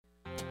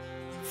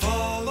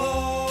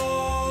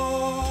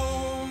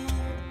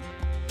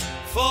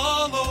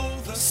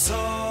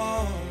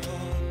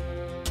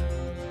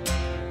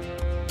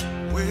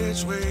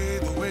which way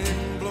the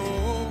wind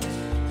blows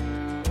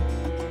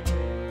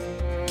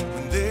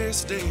when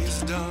this day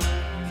is done.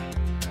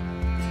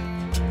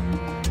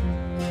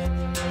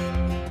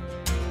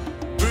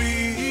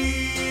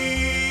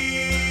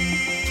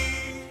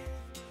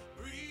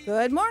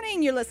 Good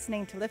morning. You're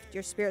listening to Lift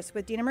Your Spirits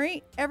with Dina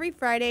Marie every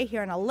Friday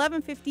here on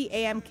 1150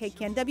 AM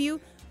KKNW.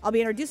 I'll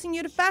be introducing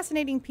you to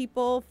fascinating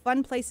people,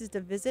 fun places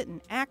to visit,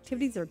 and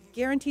activities that are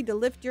guaranteed to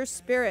lift your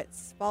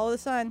spirits. Follow the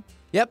sun.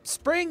 Yep,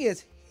 spring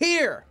is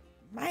here.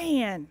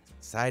 Man.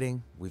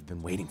 Exciting. We've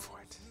been waiting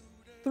for it.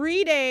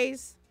 3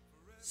 days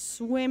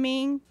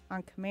swimming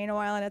on Camano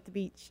Island at the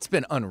beach. It's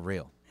been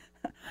unreal.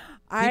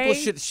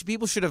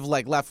 People should have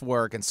left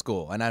work and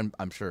school, and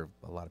I'm sure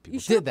a lot of people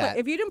did that.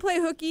 If you didn't play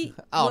hooky,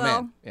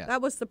 man, yeah.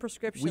 That was the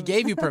prescription. We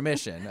gave you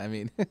permission. I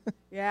mean,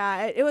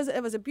 yeah, it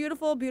was a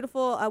beautiful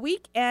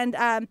week,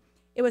 and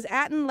it was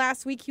Atten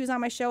last week. He was on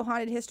my show,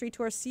 Haunted History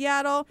Tour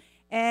Seattle,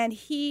 and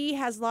he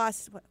has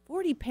lost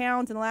 40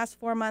 pounds in the last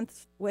 4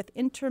 months with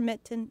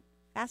intermittent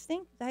fasting.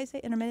 Is that how you say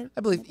it? Intermittent?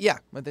 I believe, yeah,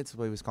 that's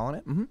what he was calling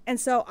it. Mm-hmm. And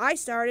so I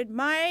started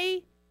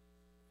my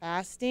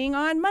fasting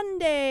on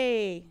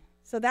Monday.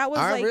 So that was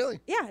really?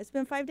 Yeah, it's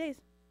been 5 days.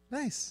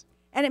 Nice.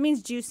 And it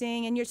means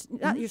juicing, and you're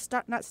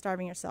not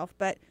starving yourself,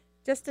 but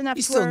just enough.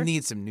 You still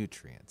need some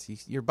nutrients.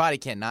 Your body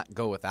can't not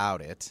go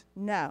without it.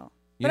 No.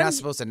 You're not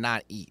supposed to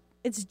not eat.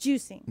 It's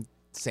juicing.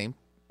 Same.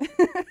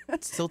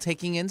 Still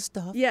taking in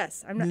stuff.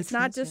 Yes, I'm not. It's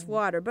not just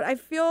water, but I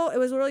feel it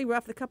was really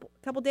rough the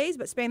couple days.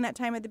 But spending that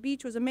time at the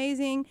beach was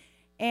amazing,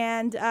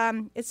 and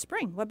it's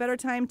spring. What better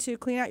time to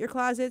clean out your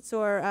closets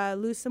or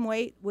lose some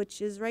weight,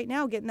 which is right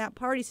now getting that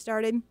party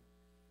started.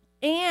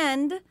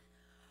 And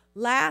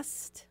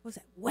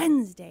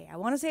Wednesday? I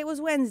want to say it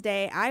was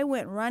Wednesday. I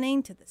went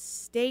running to the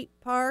state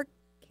park,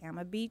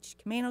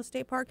 Camano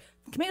State Park.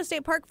 Camano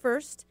State Park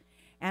first,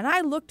 and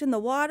I looked in the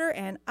water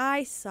and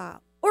I saw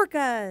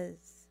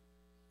orcas,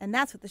 and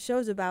that's what the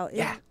show's about.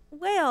 Yeah,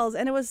 whales,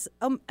 and it was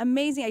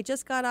amazing. I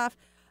just got off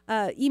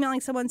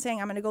emailing someone saying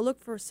I'm going to go look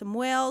for some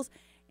whales,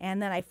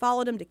 and then I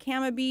followed them to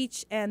Kama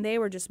Beach, and they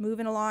were just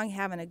moving along,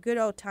 having a good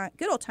old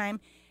time.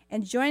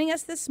 And joining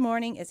us this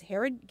morning is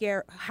Howard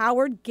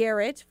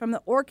Garrett from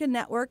the Orca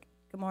Network.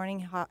 Good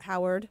morning,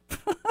 Howard.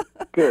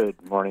 Good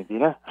morning,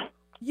 Dina.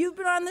 You've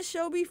been on the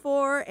show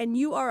before, and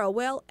you are a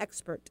whale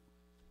expert.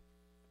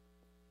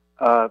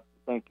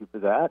 Thank you for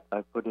that.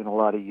 I've put in a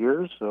lot of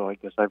years, so I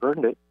guess I've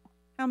earned it.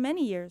 How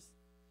many years?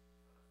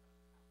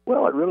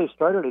 Well, it really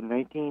started in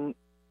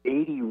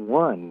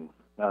 1981.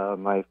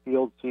 My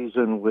field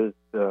season with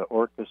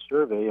Orca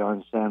Survey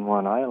on San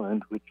Juan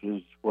Island, which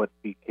is what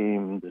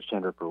became the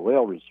Center for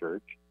Whale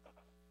Research,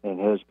 and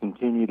has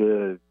continued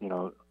a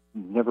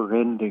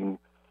never-ending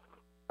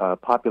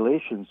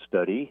population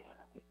study.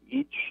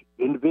 Each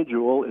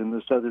individual in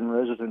the southern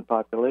resident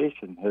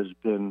population has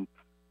been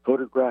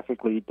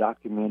photographically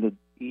documented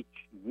each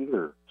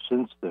year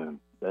since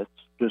then. That's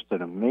just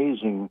an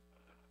amazing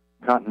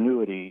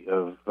continuity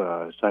of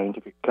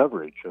scientific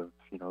coverage of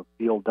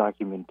field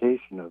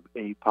documentation of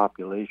a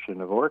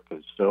population of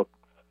orcas. So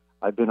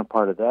I've been a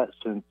part of that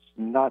since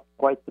not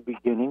quite the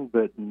beginning,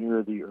 but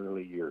near the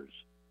early years.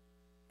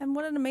 And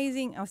what an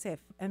amazing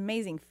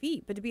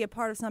feat, but to be a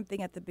part of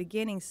something at the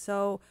beginning,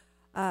 so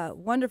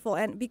wonderful.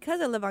 And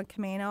because I live on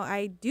Camano,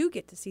 I do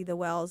get to see the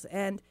whales.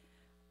 And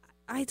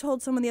I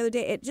told someone the other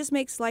day, it just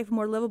makes life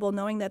more livable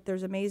knowing that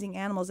there's amazing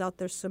animals out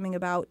there swimming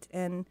about,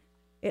 and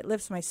it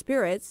lifts my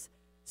spirits.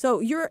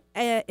 So you're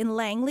in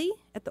Langley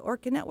at the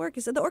Orca Network.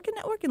 Is it the Orca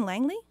Network in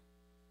Langley?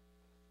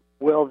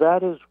 Well,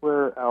 that is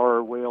where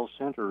our whale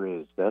center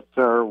is. That's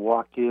our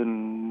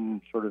walk-in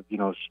sort of,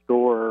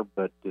 store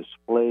but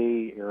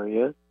display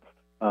area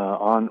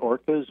on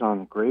orcas,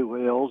 on gray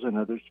whales and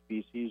other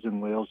species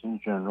and whales in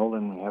general,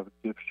 and we have a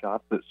gift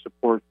shop that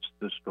supports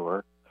the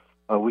store.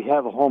 We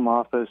have a home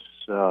office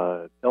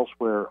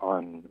elsewhere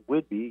on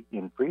Whidbey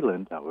in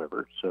Freeland,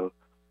 however, so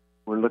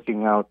we're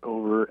looking out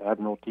over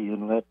Admiralty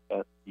Inlet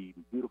at the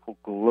beautiful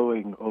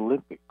glowing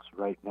Olympics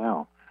right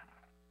now.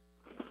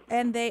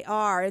 And they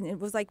are. And it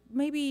was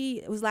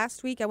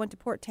last week I went to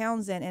Port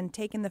Townsend and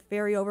taken the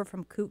ferry over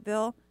from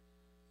Coopville.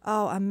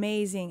 Oh,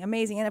 amazing,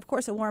 amazing. And, of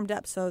course, it warmed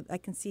up, so I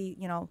can see,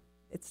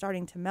 it's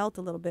starting to melt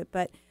a little bit.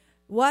 But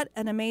what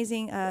an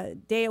amazing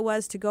day it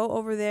was to go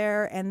over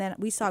there. And then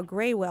we saw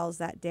gray whales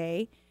that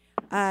day.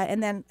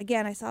 And then,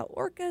 again, I saw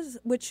orcas,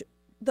 which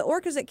the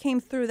orcas that came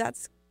through,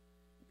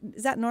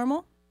 is that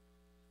normal?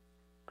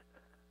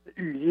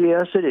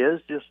 Yes, it is,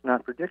 just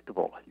not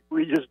predictable.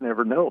 We just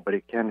never know, but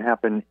it can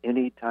happen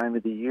any time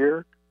of the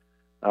year,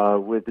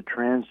 with the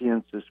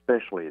transients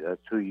especially.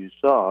 That's who you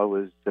saw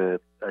was a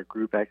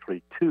group,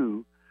 actually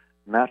two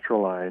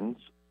matrolines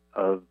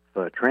of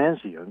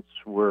transients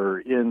were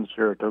in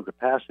Saratoga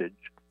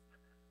Passage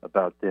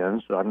about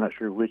then, so I'm not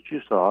sure which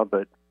you saw,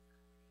 but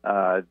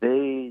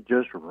they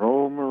just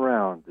roam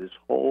around this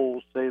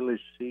whole Salish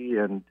Sea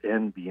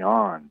and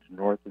beyond.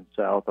 North and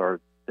south are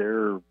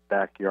their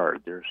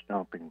backyard, their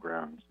stomping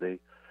grounds. They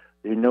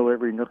know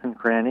every nook and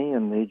cranny,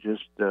 and they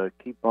just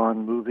keep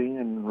on moving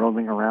and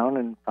roaming around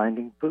and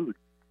finding food.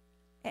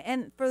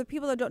 And for the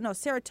people that don't know,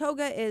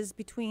 Saratoga is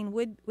between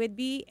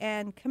Whidbey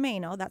and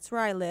Camano. That's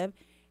where I live.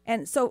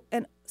 And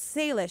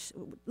Salish,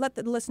 let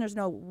the listeners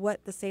know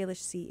what the Salish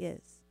Sea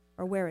is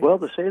or where it is. Well,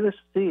 the Salish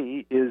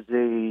Sea is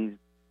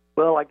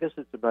I guess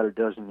it's about a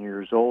dozen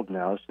years old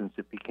now since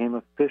it became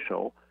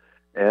official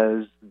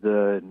as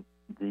the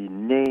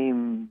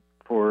name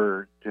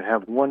to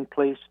have one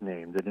place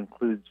name that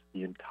includes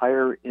the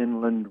entire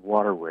inland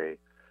waterway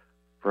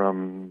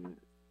from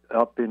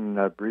up in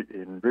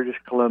British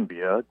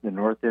Columbia, the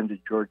north end of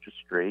Georgia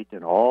Strait,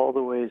 and all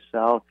the way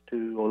south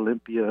to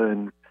Olympia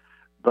and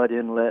Butt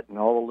Inlet and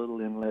all the little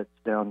inlets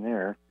down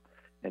there,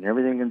 and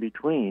everything in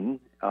between,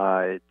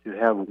 to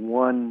have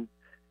one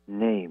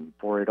name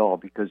for it all,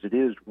 because it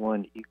is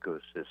one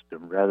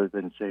ecosystem, rather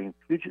than saying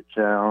Puget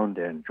Sound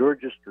and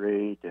Georgia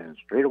Strait and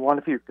Strait of Juan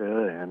de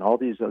Fuca and all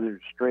these other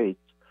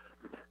straits.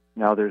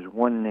 Now there's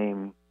one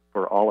name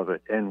for all of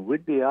it, and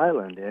Whidbey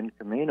Island and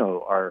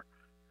Camano are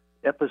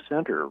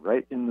epicenter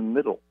right in the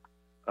middle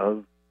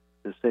of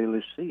the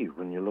Salish Sea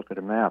when you look at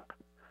a map.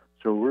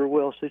 So we're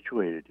well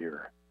situated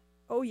here.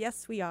 Oh,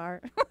 yes, we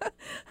are.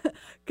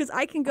 Because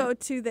I can go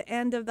to the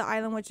end of the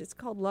island, which is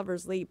called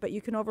Lover's Leap, but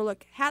you can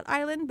overlook Hat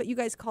Island, but you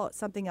guys call it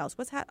something else.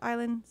 What's Hat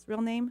Island's real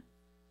name?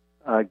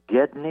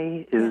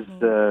 Gedney is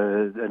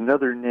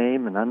another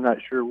name, and I'm not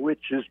sure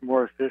which is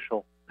more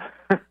official.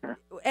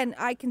 And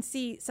I can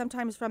see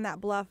sometimes from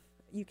that bluff,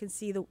 you can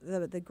see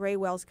the gray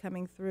whales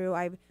coming through.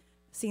 I've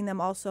seen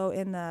them also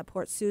in the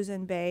Port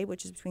Susan Bay,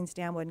 which is between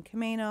Stanwood and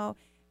Camano.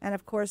 And,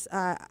 of course,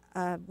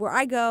 where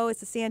I go,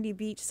 it's a sandy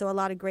beach, so a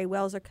lot of gray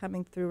whales are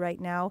coming through right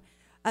now.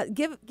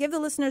 Give the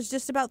listeners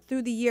just about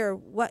through the year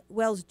what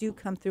whales do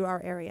come through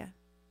our area.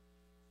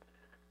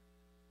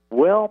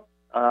 Well,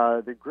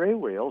 the gray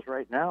whales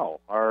right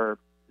now are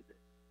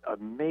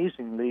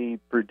amazingly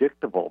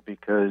predictable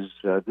because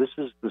this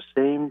is the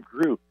same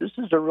group. This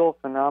is a real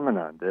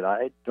phenomenon that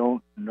I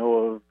don't know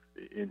of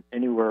in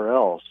anywhere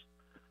else,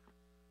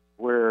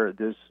 where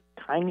this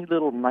tiny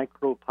little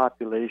micro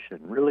population,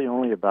 really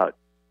only about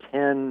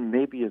 10,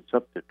 maybe it's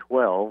up to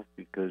 12,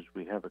 because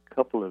we have a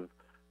couple of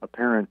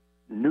apparent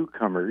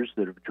newcomers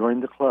that have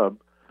joined the club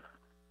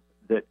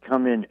that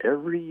come in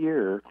every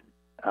year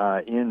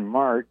in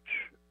March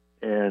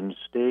and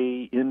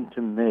stay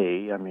into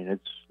May. I mean,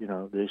 it's,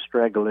 they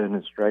straggle in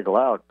and straggle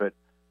out, but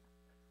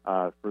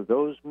for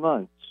those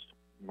months,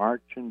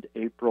 March and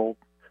April,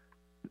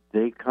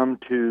 they come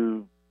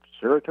to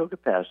Saratoga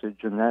Passage,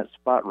 and that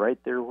spot right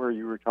there where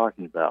you were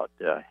talking about,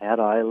 Hat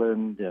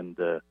Island and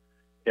the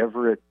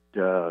Everett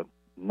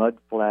mud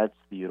flats,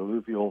 the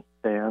alluvial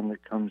fan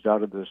that comes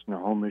out of the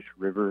Snohomish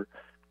River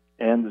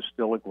and the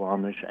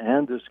Stillaguamish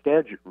and the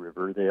Skagit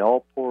River, they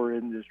all pour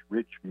in this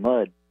rich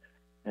mud,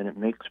 and it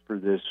makes for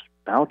this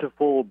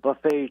bountiful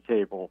buffet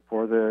table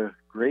for the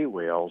gray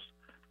whales.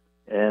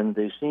 And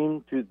they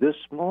seem to, this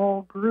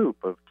small group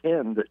of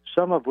 10, that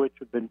some of which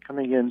have been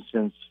coming in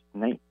since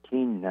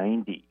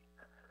 1990,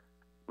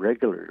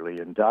 regularly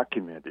and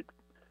documented.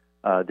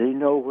 They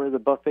know where the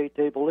buffet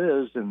table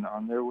is, and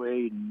on their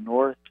way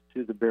north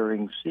to the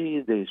Bering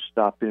Sea, they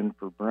stop in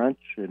for brunch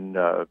and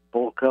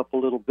bulk up a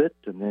little bit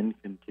and then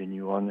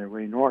continue on their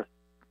way north.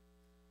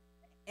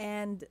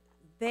 And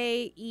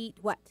they eat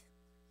what?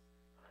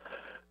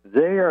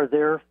 They are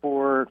there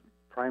for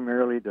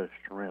primarily the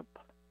shrimp,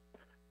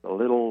 the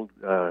little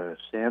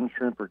sand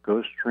shrimp or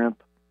ghost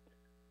shrimp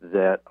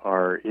that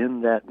are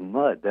in that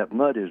mud. That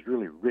mud is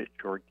really rich,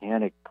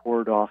 organic,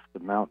 poured off the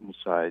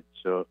mountainside,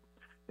 so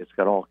it's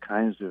got all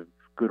kinds of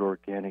good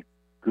organic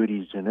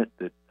goodies in it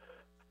that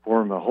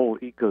form a whole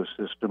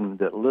ecosystem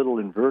that little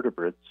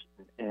invertebrates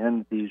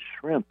and these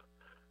shrimp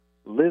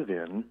live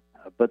in,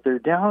 but they're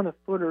down a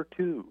foot or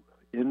two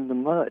in the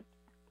mud.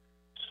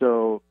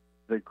 So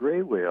the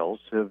gray whales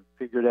have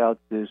figured out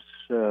this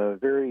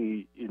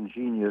very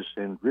ingenious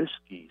and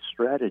risky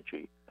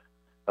strategy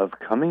of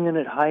coming in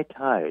at high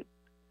tide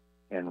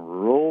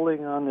and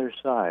rolling on their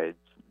sides,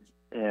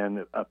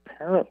 and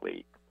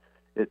apparently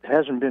it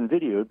hasn't been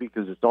videoed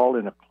because it's all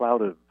in a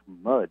cloud of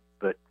mud,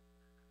 but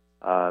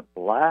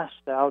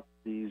blast out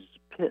these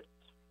pits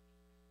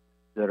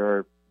that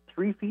are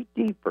 3 feet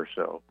deep or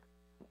so.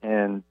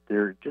 And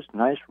they're just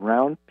nice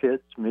round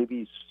pits,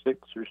 maybe 6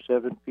 or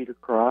 7 feet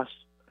across.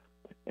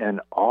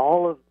 And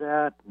all of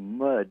that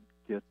mud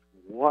gets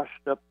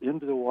washed up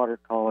into the water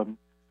column,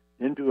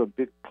 into a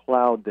big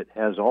cloud that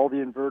has all the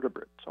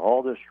invertebrates,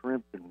 all the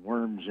shrimp and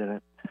worms in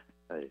it.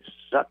 They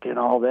suck in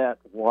all that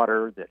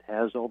water that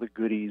has all the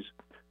goodies,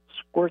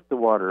 squirt the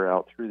water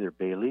out through their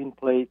baleen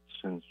plates,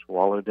 and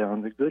swallow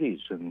down the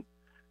goodies. And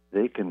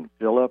they can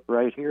fill up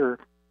right here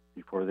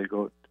before they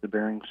go to the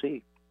Bering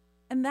Sea.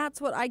 And that's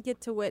what I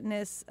get to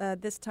witness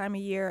this time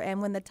of year.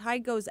 And when the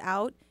tide goes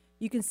out,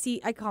 you can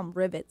see, I call them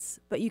rivets,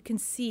 but you can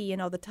see,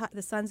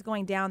 the sun's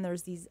going down.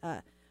 There's these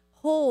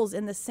holes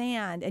in the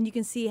sand, and you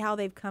can see how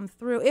they've come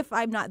through. If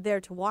I'm not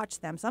there to watch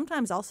them,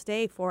 sometimes I'll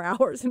stay 4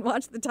 hours and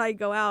watch the tide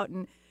go out.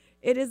 And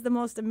it is the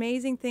most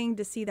amazing thing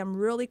to see them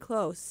really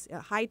close,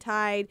 high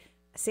tide,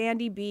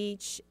 sandy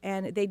beach,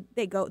 and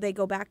they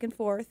go back and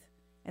forth.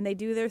 and they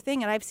do their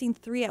thing. And I've seen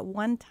 3 at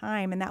one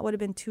time, and that would have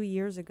been 2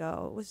 years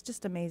ago. It was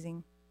just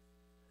amazing.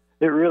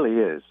 It really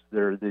is.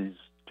 There are these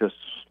just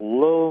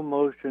slow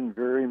motion,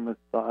 very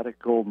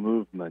methodical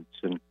movements,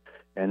 and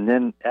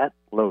then at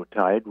low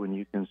tide, when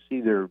you can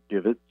see their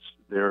divots,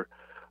 they're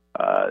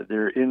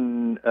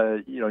in.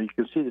 You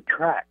can see the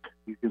track.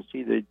 You can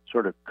see they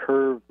sort of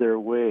curve their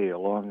way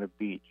along the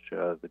beach.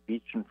 The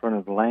beach in front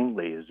of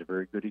Langley is a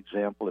very good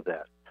example of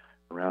that.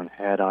 Around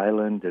Hat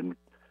Island and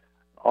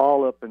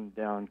all up and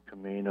down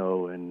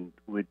Camino and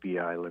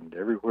Whidbey Island,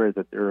 everywhere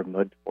that there are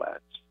mud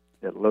flats.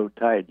 At low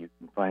tide, you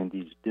can find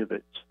these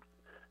divots.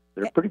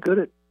 They're pretty good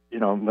at,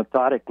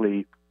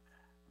 methodically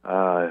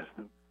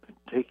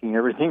taking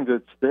everything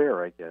that's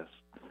there, I guess.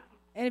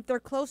 And if they're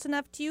close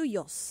enough to you,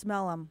 you'll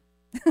smell them.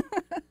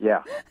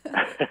 Yeah, you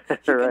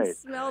right. can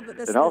smell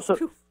that and also,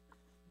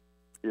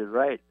 you're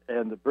right.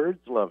 And the birds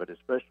love it,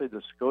 especially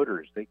the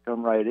scoters. They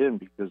come right in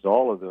because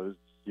all of those,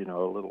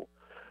 little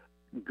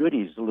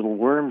goodies, little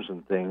worms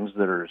and things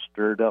that are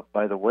stirred up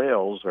by the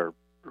whales are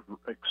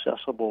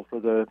accessible for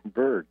the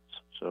birds.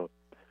 So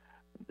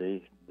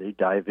they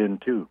dive in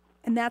too.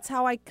 And that's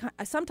how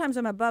sometimes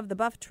I'm above the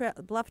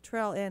bluff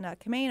trail in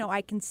Camino.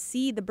 I can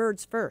see the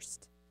birds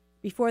first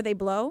before they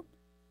blow.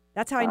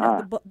 That's how I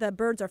know the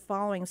birds are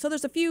following. So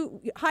there's a few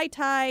high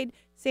tide,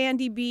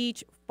 sandy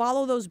beach,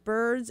 follow those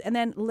birds, and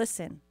then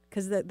listen.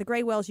 Because the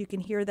gray whales, you can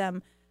hear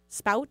them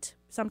spout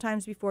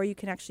sometimes before you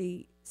can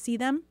actually see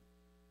them.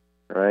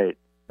 Right.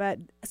 But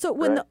so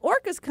when the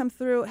orcas come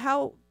through,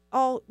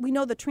 we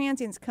know the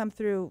transients come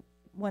through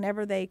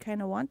whenever they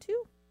kind of want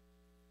to?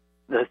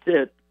 That's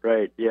it.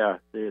 Right, yeah.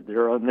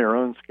 They're on their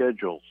own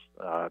schedules.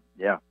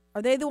 Yeah.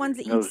 Are they the ones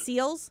that eat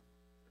seals?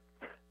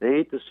 They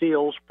eat the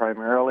seals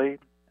primarily.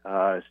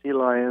 Sea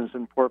lions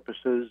and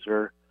porpoises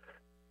are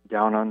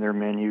down on their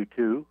menu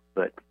too,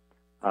 but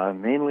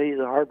mainly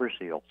the harbor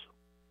seals.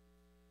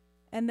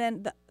 And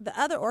then the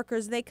other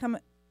orcas, they come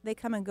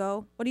and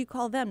go. What do you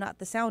call them? Not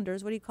the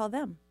sounders. What do you call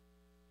them?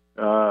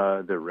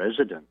 The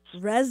residents.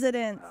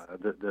 Residents.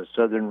 The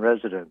southern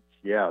residents.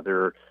 Yeah,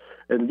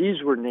 and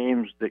these were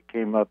names that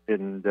came up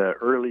in the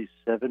early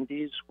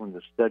 70s when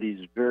the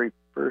studies very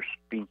first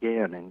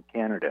began in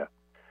Canada.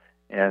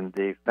 And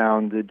they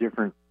found the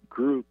different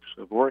groups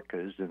of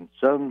orcas, and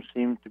some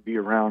seemed to be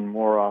around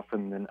more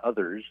often than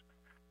others.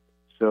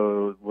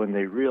 So when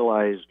they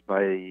realized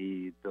by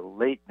the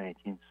late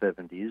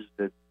 1970s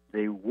that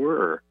they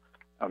were,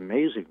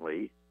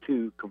 amazingly,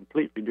 2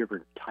 completely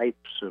different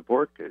types of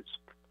orcas,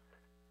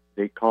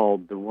 they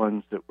called the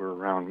ones that were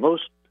around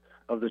most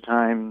of the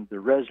time the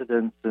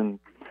residents, and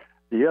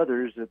the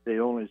others that they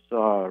only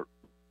saw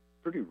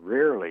pretty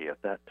rarely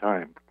at that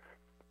time,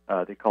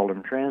 they called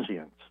them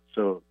transients.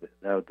 So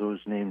those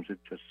names have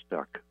just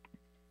stuck.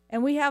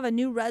 And we have a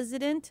new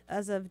resident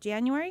as of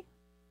January?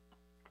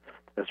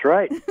 That's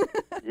right.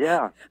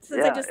 Yeah.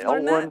 Since I just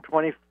learned that?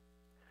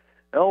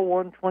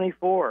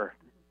 L124.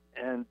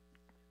 And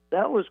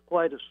that was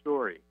quite a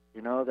story.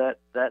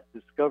 That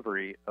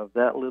discovery of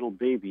that little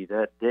baby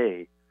that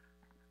day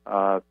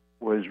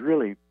was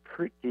really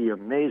pretty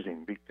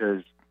amazing,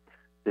 because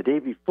the day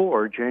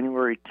before,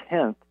 January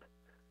 10th,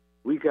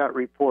 we got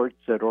reports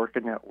at Orca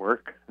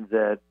Network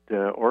that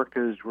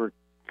orcas were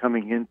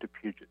coming into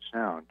Puget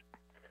Sound.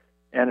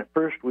 And at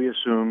first we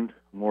assumed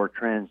more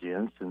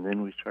transients, and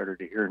then we started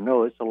to hear,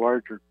 no, it's a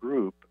larger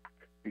group,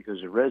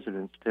 because the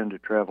residents tend to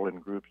travel in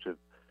groups of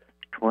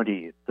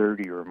 20,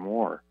 30 or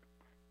more.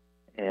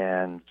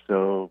 And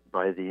so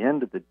by the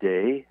end of the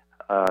day,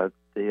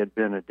 they had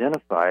been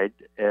identified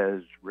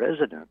as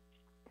residents.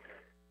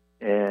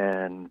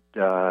 And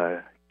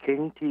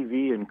King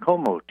TV and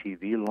Como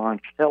TV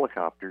launched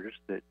helicopters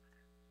that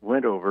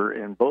went over,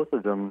 and both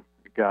of them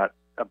got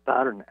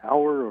about an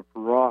hour of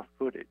raw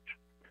footage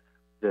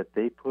that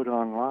they put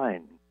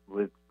online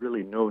with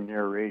really no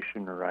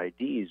narration or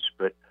IDs,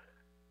 but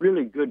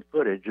really good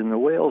footage. And the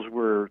whales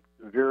were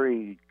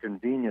very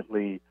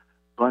conveniently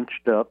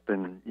bunched up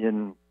and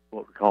in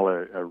what we call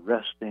a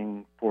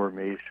resting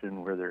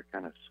formation, where they're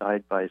kind of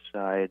side by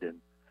side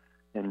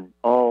and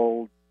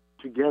all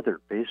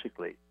together,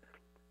 basically.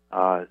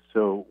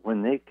 So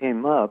when they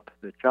came up,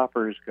 the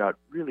choppers got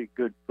really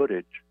good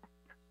footage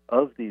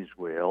of these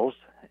whales,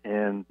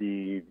 and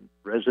the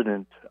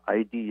resident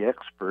ID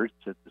experts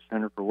at the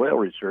Center for Whale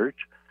Research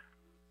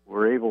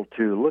were able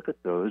to look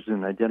at those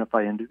and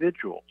identify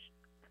individuals.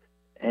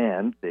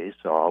 And they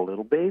saw a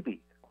little baby.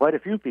 Quite a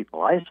few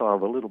people. I saw a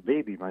little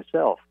baby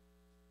myself.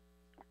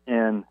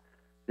 And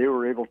they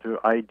were able to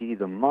ID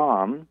the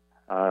mom,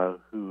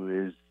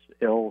 who is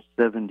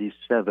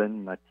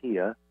L77,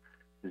 Mattia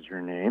is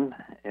her name.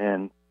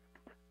 And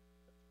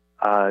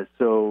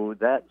so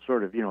that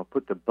sort of,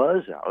 put the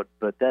buzz out,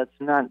 but that's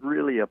not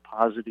really a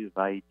positive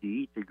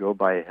ID to go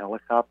by a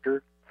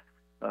helicopter,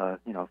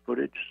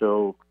 footage.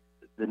 So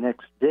the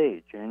next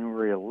day,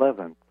 January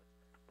 11th,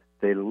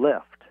 they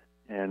left,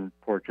 and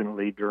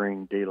fortunately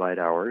during daylight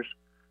hours.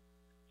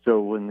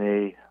 So when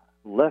they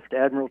left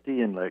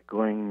Admiralty Inlet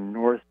going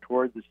north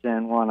toward the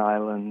San Juan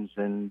Islands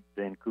and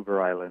Vancouver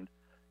Island,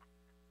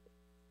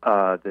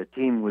 the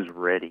team was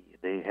ready.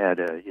 They had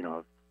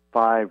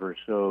 5 or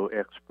so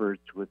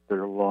experts with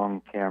their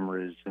long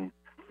cameras and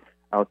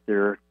out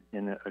there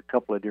in a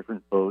couple of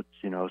different boats,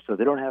 so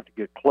they don't have to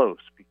get close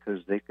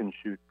because they can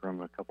shoot from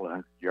a couple of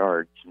 100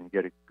 yards and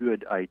get a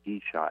good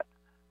ID shot.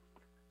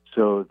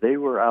 So they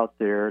were out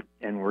there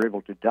and were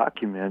able to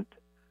document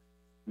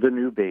the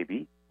new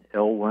baby,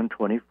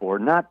 L124,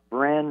 not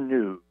brand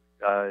new,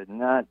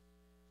 not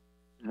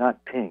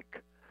pink.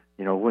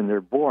 When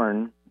they're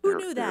born, who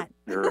knew that?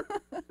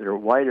 their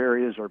white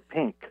areas are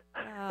pink.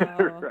 Oh.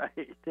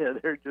 Right? Yeah,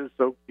 they're just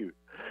so cute.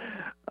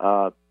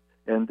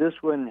 And this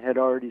one had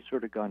already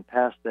sort of gone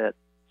past that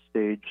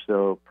stage,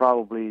 so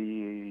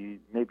probably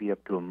maybe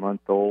up to a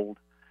month old,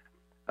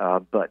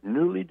 but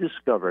newly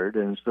discovered,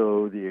 and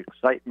so the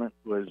excitement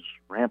was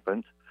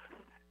rampant,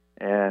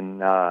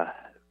 and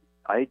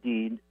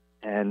ID'd,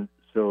 and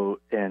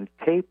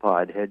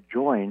K-Pod had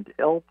joined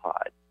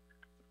L-Pod,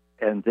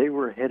 and they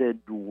were headed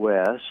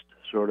west,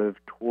 sort of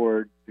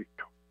toward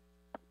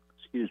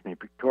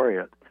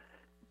Victoria,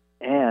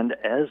 and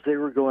as they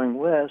were going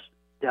west,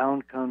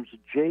 down comes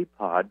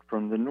J-Pod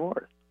from the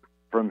north,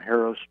 from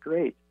Harrow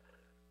Strait,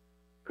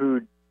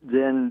 who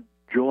then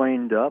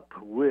joined up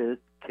with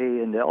K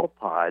and L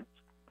pods,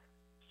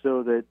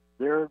 so that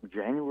their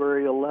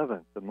January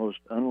 11th, the most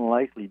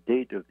unlikely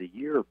date of the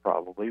year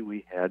probably,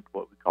 we had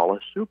what we call a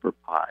super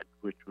pod,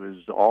 which was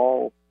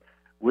all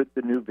with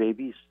the new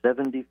babies,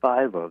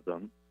 75 of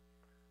them,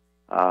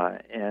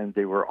 and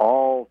they were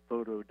all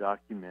photo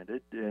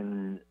documented,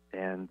 and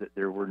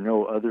there were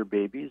no other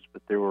babies,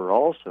 but there were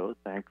also,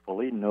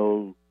 thankfully,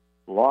 no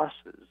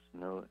losses.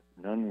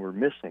 None were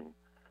missing.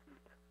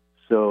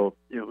 So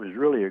it was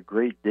really a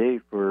great day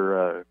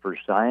for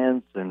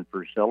science and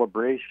for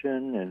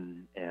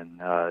celebration, and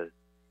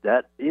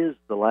that is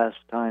the last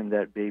time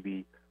that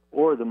baby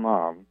or the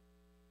mom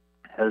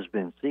has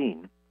been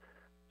seen.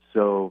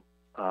 So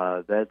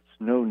that's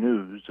no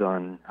news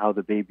on how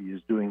the baby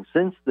is doing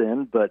since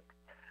then, but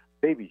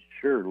baby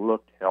sure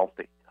looked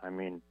healthy. I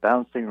mean,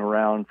 bouncing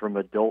around from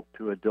adult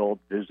to adult,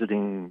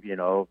 visiting,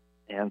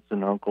 aunts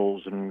and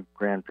uncles and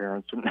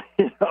grandparents, and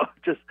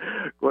just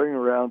going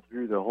around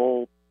through the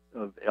whole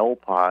of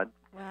L-Pod.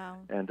 Wow.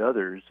 And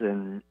others,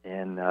 and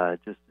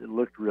just it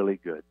looked really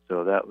good.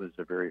 So that was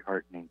a very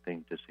heartening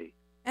thing to see.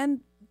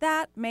 And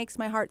that makes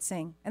my heart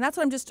sing. And that's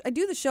what I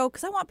do the show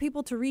because I want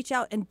people to reach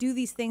out and do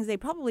these things they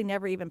probably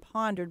never even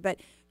pondered. But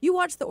you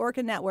watch the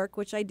Orca Network,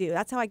 which I do.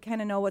 That's how I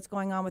kind of know what's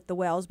going on with the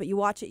whales. But you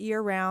watch it year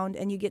round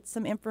and you get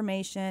some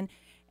information.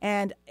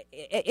 And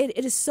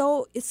it is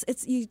so,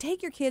 it's you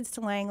take your kids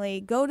to Langley,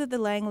 go to the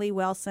Langley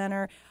Well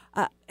Center.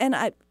 And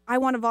I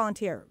want to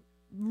volunteer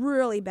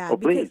really bad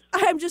because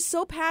I'm just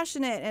so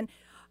passionate. And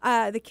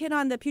the kid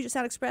on the Puget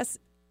Sound Express,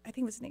 I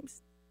think his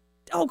name's,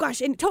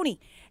 and Tony.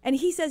 And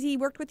he says he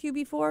worked with you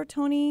before,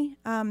 Tony.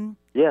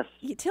 Yes.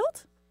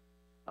 Tilt?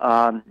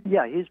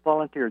 Yeah, he's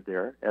volunteered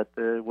there at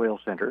the Whale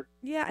Center.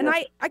 Yeah, and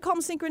yes. I call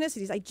them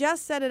synchronicities. I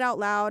just said it out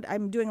loud.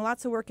 I'm doing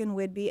lots of work in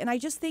Whidbey, and I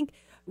just think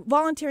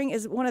volunteering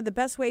is one of the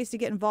best ways to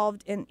get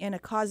involved in a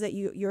cause that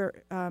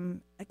you're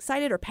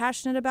excited or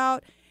passionate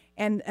about.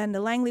 And the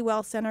Langley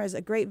Well Center is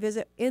a great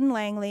visit in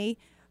Langley.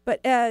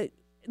 But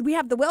we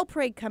have the Whale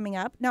Parade coming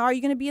up. Now, are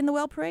you going to be in the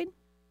Whale Parade?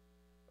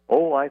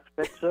 Oh, I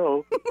expect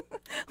so.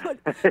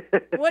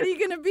 What are you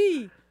going to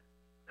be?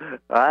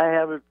 I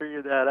haven't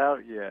figured that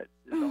out yet.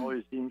 It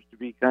always seems to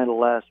be kind of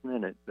last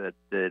minute, but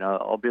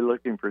I'll be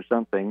looking for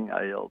something.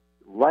 I'll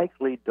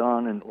likely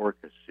don an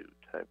orca suit.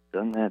 I've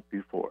done that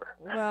before.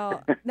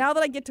 Well, now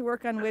that I get to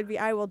work on Whidbey,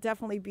 I will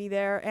definitely be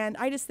there. And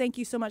I just thank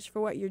you so much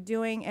for what you're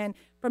doing. And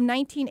from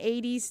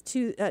 1980s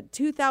to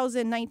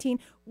 2019,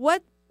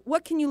 what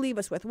can you leave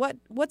us with?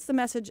 What's the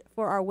message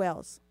for our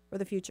whales for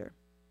the future?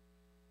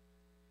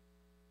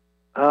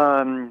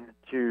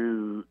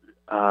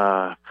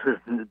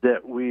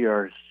 That we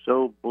are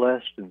so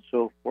blessed and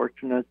so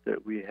fortunate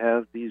that we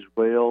have these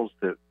whales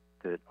that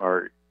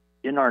are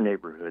in our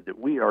neighborhood, that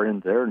we are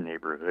in their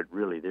neighborhood,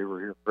 really. They were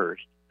here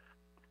first.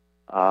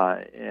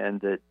 And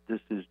that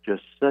this is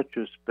just such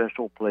a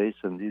special place,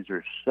 and these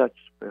are such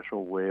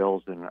special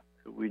whales, and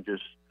we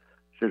just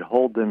should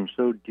hold them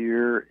so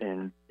dear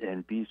and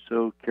be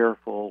so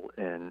careful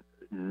and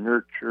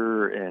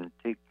nurture and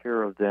take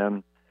care of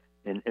them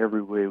in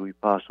every way we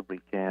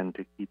possibly can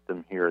to keep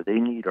them here. They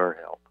need our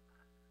help.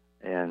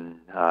 And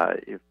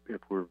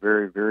if we're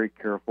very, very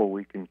careful,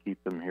 we can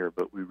keep them here,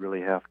 but we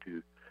really have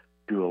to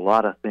do a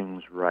lot of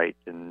things right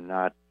and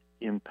not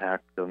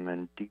impact them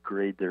and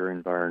degrade their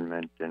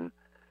environment and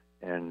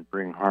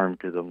bring harm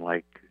to them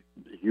like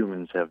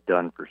humans have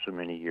done for so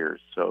many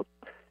years. So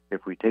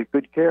if we take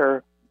good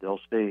care, they'll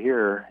stay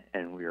here,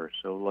 and we are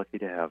so lucky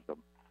to have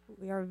them.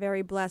 We are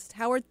very blessed.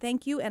 Howard,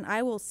 thank you, and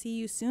I will see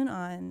you soon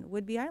on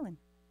Whidbey Island.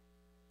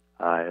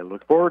 I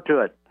look forward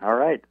to it. All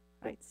right.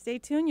 All right, stay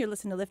tuned. You're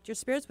listening to Lift Your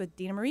Spirits with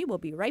Dina Marie. We'll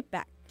be right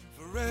back.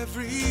 For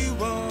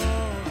everyone,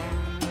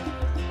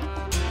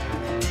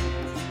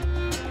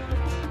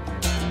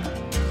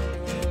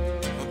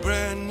 a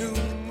brand new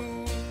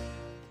moon,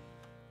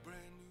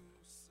 brand new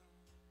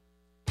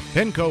sun.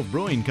 Pen Cove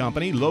Brewing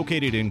Company,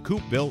 located in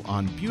Coopville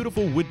on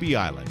beautiful Whidbey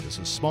Island, is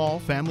a small,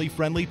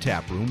 family-friendly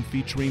tap room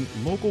featuring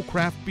local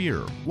craft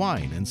beer,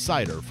 wine, and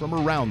cider from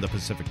around the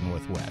Pacific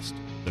Northwest.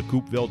 The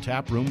Coopville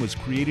Tap Room was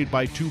created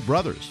by two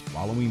brothers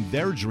following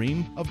their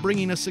dream of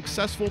bringing a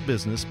successful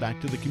business back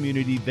to the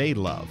community they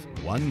love,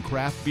 one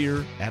craft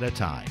beer at a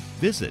time.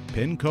 Visit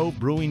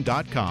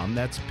PenCoveBrewing.com,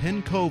 that's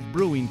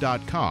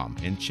PenCoveBrewing.com,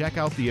 and check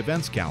out the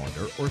events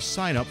calendar or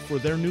sign up for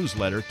their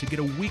newsletter to get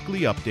a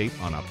weekly update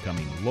on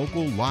upcoming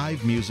local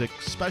live music,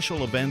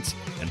 special events,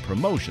 and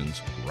promotions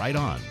right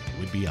on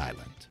Whidbey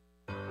Island.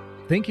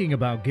 Thinking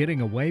about getting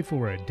away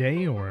for a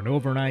day or an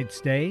overnight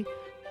stay?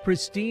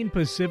 Pristine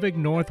Pacific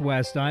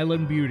Northwest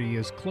Island beauty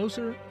is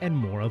closer and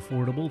more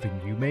affordable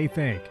than you may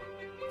think.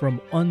 From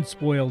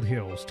unspoiled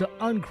hills to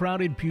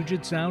uncrowded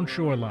Puget Sound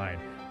shoreline,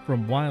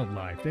 from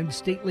wildlife and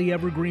stately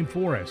evergreen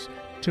forests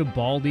to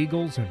bald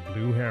eagles and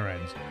blue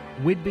herons,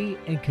 Whidbey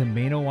and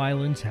Camano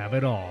Islands have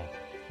it all.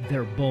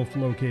 They're both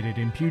located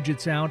in Puget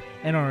Sound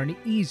and are an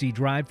easy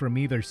drive from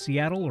either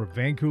Seattle or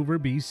Vancouver,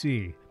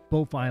 BC.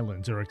 Both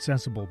islands are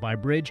accessible by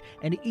bridge,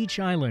 and each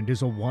island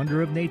is a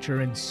wonder of nature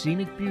and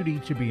scenic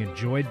beauty to be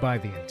enjoyed by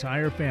the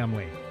entire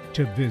family.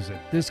 To visit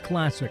this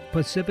classic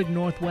Pacific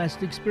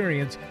Northwest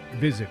experience,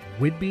 visit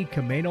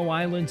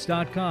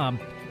WhidbeyCamanoIslands.com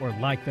or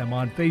like them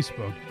on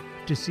Facebook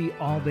to see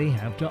all they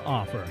have to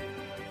offer.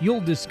 You'll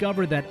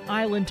discover that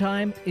island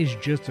time is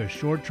just a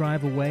short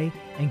drive away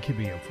and can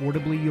be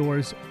affordably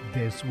yours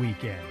this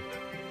weekend.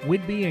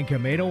 Whidbey and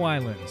Camano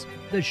Islands,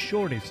 the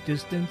shortest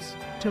distance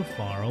to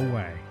far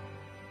away.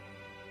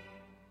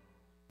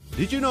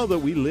 Did you know that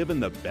we live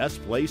in the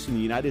best place in the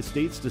United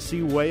States to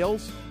see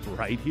whales?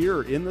 Right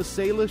here in the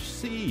Salish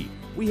Sea.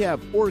 We have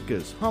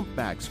orcas,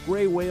 humpbacks,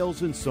 gray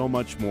whales, and so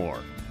much more.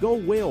 Go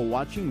whale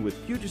watching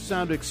with Puget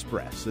Sound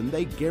Express, and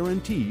they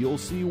guarantee you'll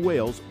see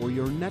whales or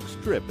your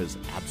next trip is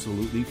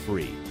absolutely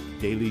free.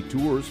 Daily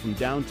tours from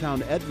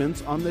downtown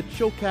Edmonds on the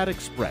Chilkat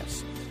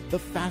Express, the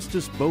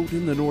fastest boat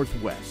in the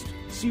Northwest.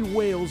 See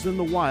whales in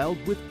the wild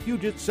with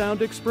Puget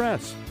Sound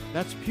Express.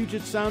 That's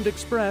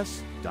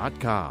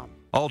PugetSoundExpress.com.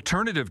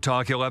 Alternative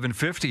Talk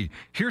 1150,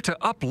 here to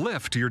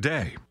uplift your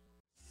day.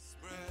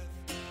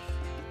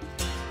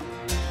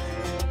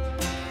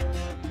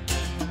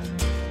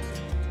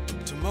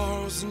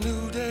 Tomorrow's a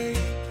new day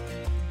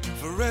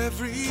for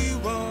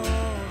everyone.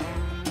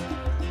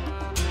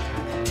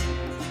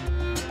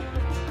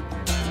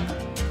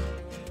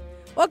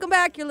 Welcome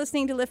back. You're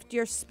listening to Lift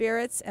Your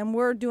Spirits, and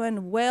we're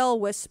doing whale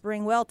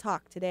whispering, whale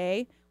talk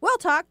today. Whale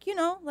talk, you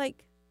know,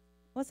 like,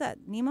 what's that,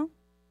 Nemo?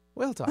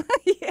 Whale talk.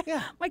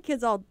 Yeah. My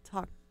kids all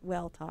talk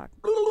whale talk.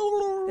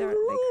 They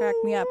crack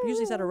me up.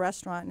 Usually it's at a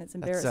restaurant, and it's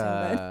embarrassing.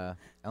 That's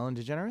Ellen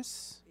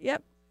DeGeneres?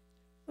 Yep.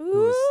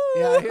 Who's, Ooh.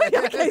 yeah,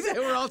 Okay.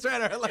 we're all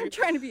trying to I'm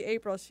trying to be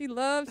April. She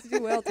loves to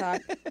do whale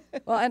talk.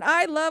 Well, and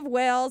I love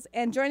whales.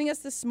 And joining us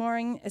this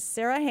morning is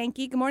Sarah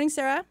Hankey. Good morning,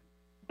 Sarah.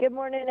 Good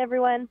morning,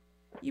 everyone.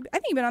 I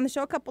think you've been on the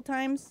show a couple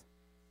times.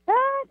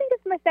 I think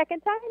it's my second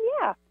time,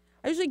 yeah.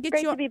 I usually get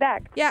Great you to be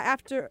back. Yeah,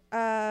 after,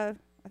 I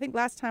think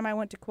last time I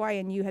went to Kauai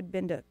and you had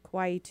been to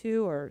Kauai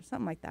too or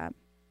something like that.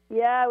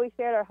 Yeah, we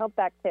shared our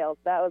humpback tales.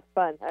 That was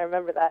fun. I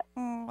remember that.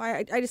 Oh,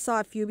 I just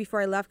saw a few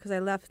before I left because I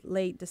left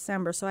late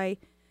December. So I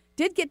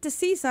did get to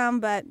see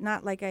some, but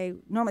not like I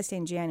normally stay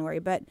in January.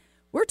 But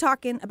we're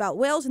talking about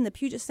whales in the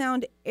Puget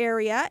Sound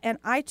area, and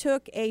I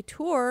took a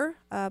tour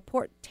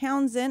Port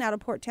Townsend, out of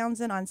Port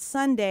Townsend on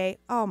Sunday.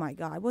 Oh, my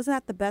God. Wasn't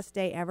that the best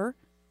day ever?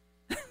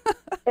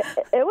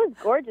 It was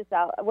gorgeous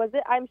out. Was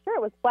it? I'm sure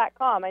it was flat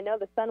calm. I know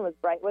the sun was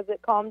bright. Was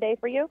it calm day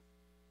for you?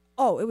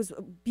 Oh, it was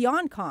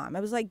beyond calm.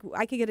 It was like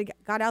I could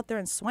got out there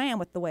and swam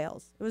with the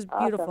whales. It was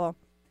beautiful.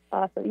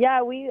 Awesome.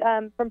 Yeah, we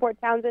from Port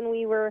Townsend,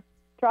 we were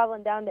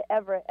traveling down to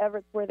Everett.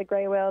 Everett's where the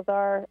gray whales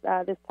are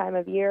this time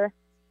of year,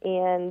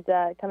 and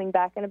coming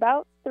back in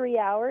about 3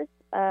 hours.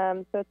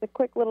 So it's a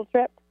quick little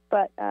trip,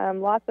 but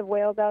lots of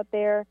whales out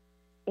there.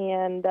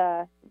 And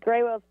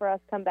gray whales for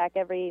us come back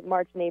every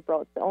March and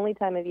April. It's the only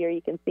time of year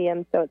you can see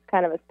them, so it's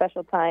kind of a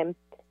special time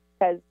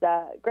because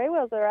gray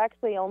whales are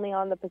actually only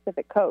on the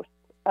Pacific coast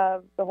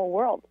of the whole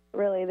world.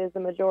 Really, there's the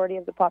majority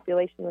of the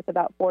population with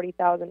about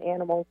 40,000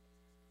 animals.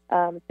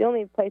 It's the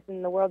only place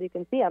in the world you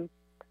can see them.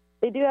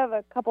 They do have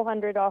a couple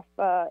hundred off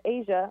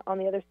Asia on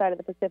the other side of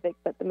the Pacific,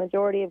 but the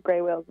majority of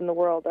gray whales in the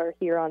world are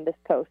here on this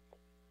coast.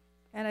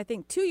 And I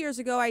think 2 years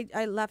ago,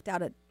 I left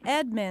out at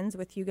Edmonds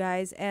with you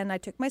guys, and I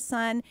took my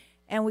son,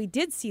 and we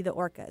did see the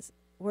orcas.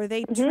 Were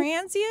they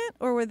transient,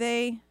 or were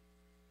they...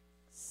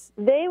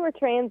 They were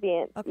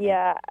transient, okay.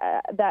 Yeah,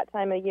 that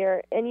time of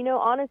year. And, you know,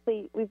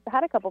 honestly, we've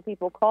had a couple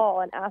people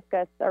call and ask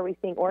us, are we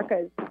seeing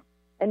orcas?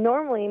 And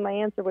normally my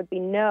answer would be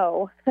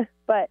no.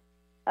 But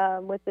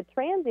with the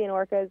transient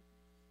orcas,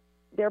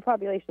 their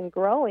population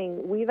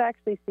growing, we've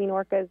actually seen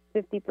orcas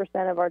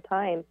 50% of our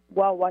time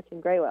while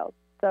watching gray whales.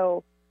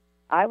 So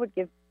I would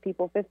give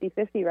people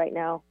 50-50 right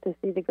now to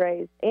see the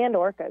grays and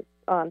orcas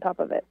on top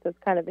of it. So it's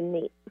kind of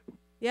neat.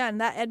 Yeah,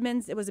 and that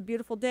Edmonds, it was a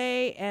beautiful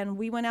day, and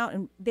we went out,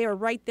 and they were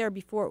right there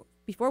before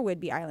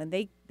Whidbey Island.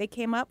 They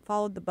came up,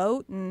 followed the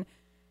boat, and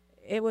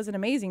it was an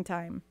amazing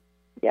time.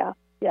 Yeah.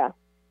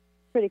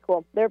 Pretty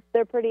cool. They're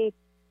pretty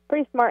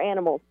smart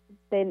animals.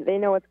 They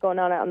know what's going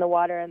on out in the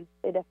water, and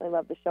they definitely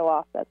love to show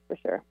off. That's for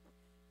sure.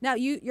 Now,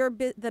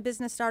 the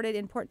business started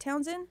in Port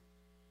Townsend?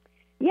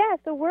 Yeah,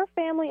 so we're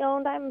family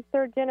owned. I'm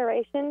third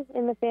generation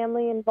in the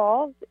family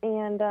involved,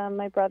 and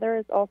my brother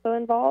is also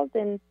involved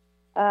in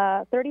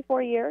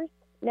 34 years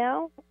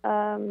now.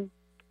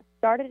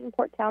 Started in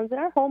Port Townsend.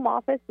 Our home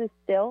office is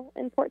still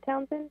in Port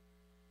Townsend.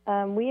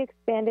 We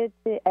expanded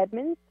to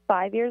Edmonds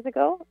 5 years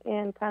ago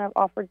and kind of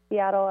offered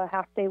Seattle a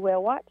half-day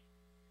whale watch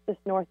just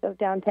north of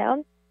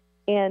downtown.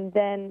 And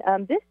then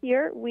this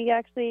year, we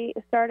actually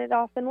started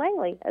off in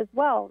Langley as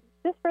well,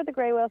 just for the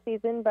gray whale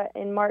season, but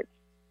in March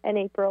and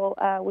April,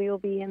 we will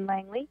be in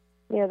Langley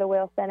near the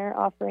Whale Center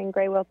offering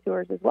gray whale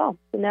tours as well.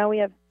 So now we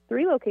have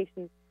 3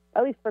 locations,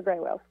 at least for gray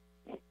whales.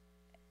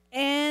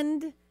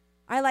 And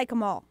I like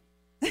them all.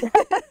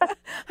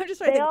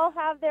 They all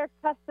have their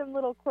custom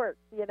little quirks,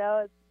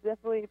 It's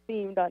definitely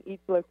themed on each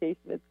location.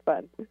 It's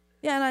fun.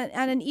 Yeah,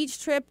 and in each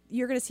trip,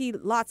 you're going to see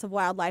lots of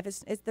wildlife.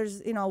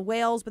 There's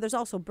whales, but there's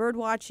also bird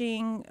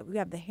watching. We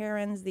have the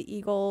herons, the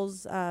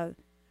eagles.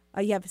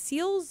 You have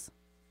seals.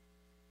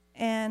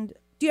 And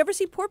do you ever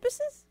see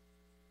porpoises?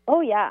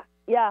 Oh, yeah.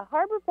 Yeah,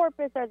 harbor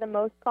porpoise are the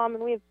most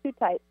common. We have 2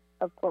 types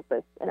of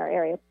porpoise in our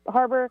area,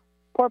 harbor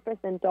porpoise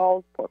and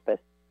Dall's porpoise.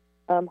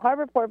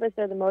 Harbor porpoise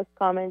are the most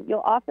common. You'll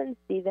often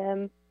see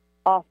them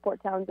off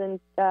Port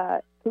Townsend's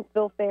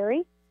Coupeville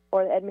Ferry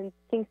or the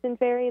Edmonds-Kingston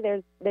Ferry.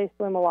 They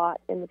swim a lot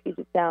in the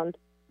Puget Sound.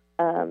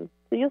 So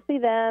you'll see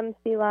them,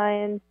 sea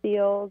lions,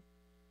 seals.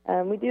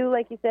 We do,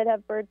 like you said,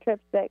 have bird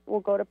trips that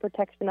will go to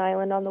Protection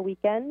Island on the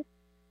weekends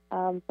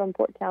from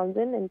Port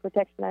Townsend. And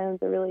Protection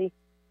Island's a really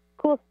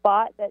cool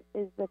spot that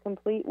is a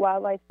complete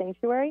wildlife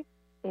sanctuary.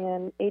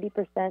 And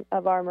 80%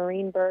 of our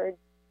marine birds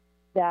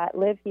that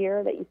live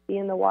here that you see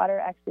in the water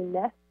actually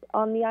nest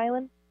on the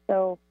island.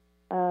 So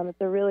it's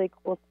a really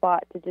cool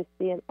spot to just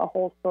see a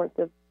whole sorts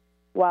of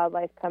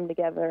wildlife come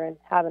together and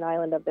have an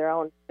island of their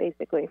own,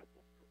 basically.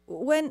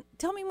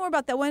 Tell me more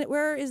about that.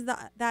 Where is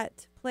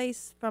that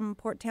place from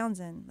Port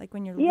Townsend? Like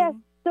when you're Yes,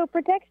 leaving? so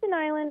Protection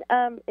Island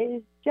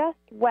is just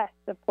west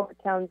of Port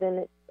Townsend.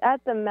 It's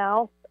at the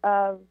mouth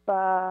of,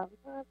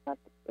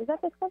 is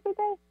that Discovery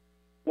Bay?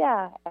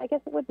 Yeah, I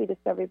guess it would be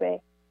Discovery Bay.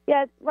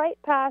 Yeah, it's right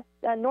past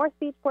North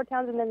Beach, Port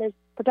Townsend, and then there's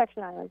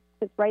Protection Island.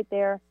 It's right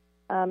there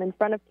in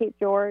front of Cape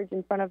George,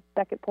 in front of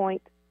Beckett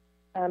Point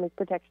is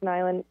Protection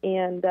Island.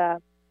 And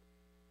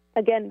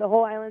again, the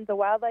whole island's a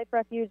wildlife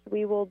refuge.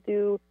 We will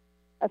do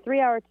a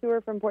 3-hour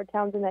tour from Port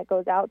Townsend that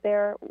goes out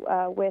there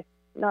with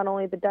not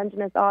only the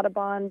Dungeness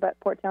Audubon, but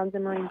Port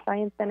Townsend Marine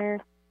Science Center.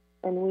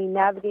 And we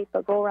navigate,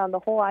 but go around the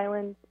whole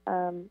island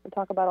and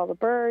talk about all the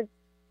birds.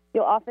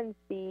 You'll often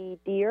see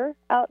deer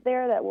out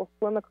there that will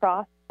swim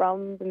across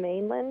from the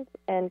mainland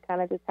and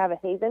kind of just have a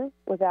haven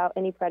without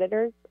any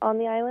predators on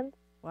the island.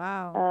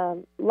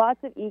 Wow. Lots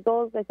of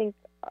eagles. I think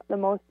the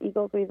most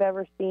eagles we've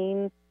ever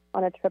seen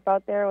on a trip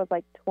out there was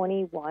like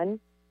 21.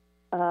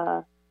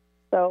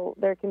 So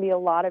there can be a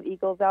lot of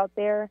eagles out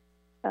there.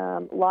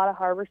 A lot of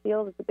harbor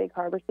seals. It's a big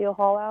harbor seal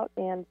haul out.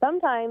 And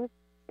sometimes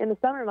in the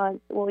summer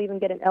months, we'll even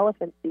get an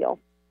elephant seal.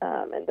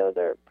 And those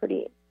are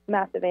pretty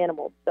massive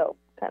animals. So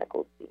kind of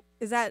cool to see.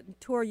 Is that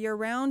tour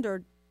year-round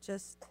or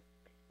just?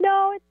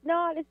 No, it's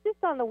not. It's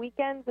just on the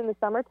weekends in the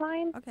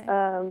summertime.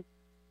 Okay.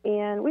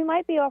 And we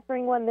might be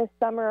offering one this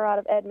summer out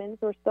of Edmonds.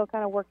 We're still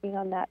kind of working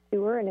on that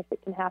tour and if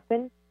it can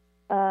happen.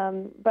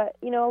 But,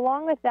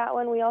 along with that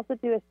one, we also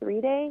do a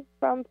 3-day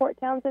from Port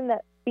Townsend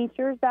that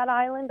features that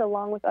island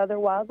along with other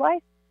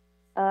wildlife,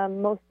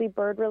 mostly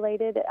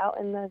bird-related out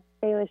in the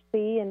Salish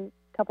Sea and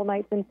a couple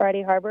nights in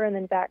Friday Harbor and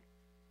then back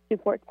to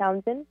Port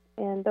Townsend.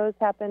 And those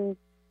happen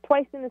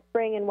twice in the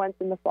spring and once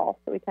in the fall.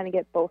 So we kind of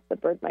get both the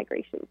bird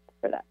migrations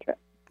for that trip.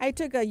 I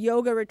took a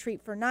yoga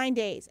retreat for 9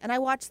 days, and I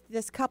watched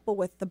this couple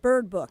with the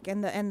bird book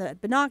and the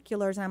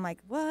binoculars, and I'm like,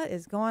 what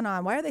is going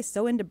on? Why are they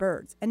so into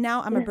birds? And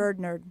now I'm a bird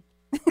nerd.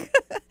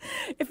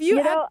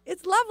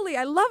 It's lovely.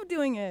 I love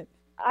doing it.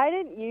 I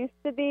didn't used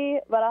to be,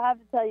 but I'll have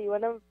to tell you,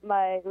 one of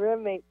my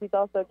roommates, he's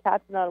also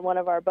captain on one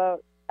of our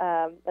boats,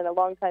 and a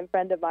longtime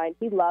friend of mine,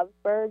 he loves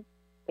birds,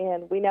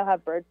 and we now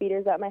have bird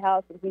feeders at my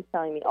house, and he's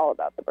telling me all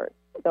about the birds.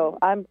 So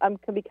I'm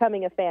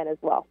becoming a fan as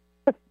well.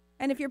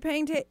 And if you're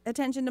paying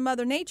attention to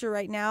Mother Nature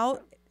right now,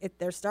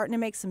 they're starting to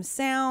make some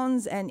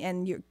sounds,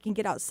 and you can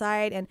get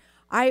outside. And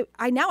I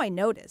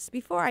notice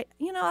before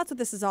that's what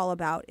this is all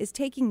about, is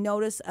taking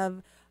notice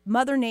of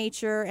Mother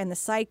Nature and the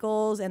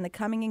cycles and the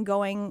coming and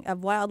going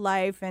of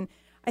wildlife. And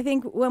I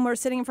think when we're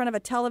sitting in front of a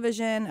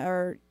television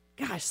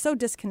so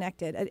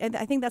disconnected. And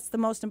I think that's the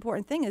most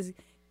important thing is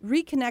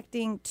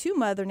reconnecting to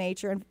Mother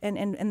Nature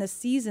and the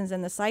seasons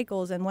and the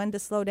cycles and when to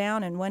slow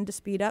down and when to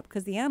speed up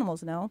because the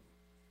animals know.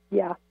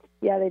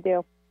 Yeah, they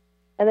do.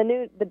 And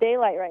the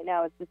daylight right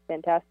now is just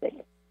fantastic.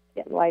 It's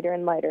getting lighter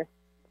and lighter.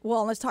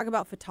 Well, let's talk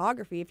about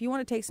photography. If you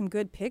want to take some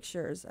good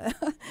pictures,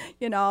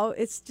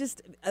 it's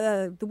just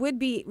the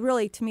Whidbey,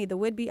 really, to me, the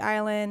Whidbey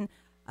Island,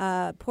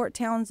 Port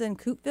Townsend,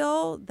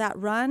 Coupeville, that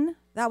run,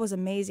 that was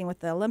amazing with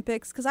the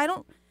Olympics. Because I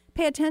don't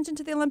pay attention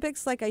to the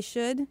Olympics like I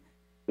should.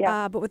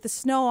 Yeah. But with the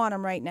snow on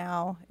them right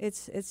now,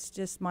 it's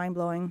just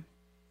mind-blowing.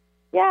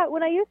 Yeah,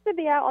 when I used to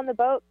be out on the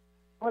boat,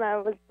 when I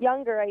was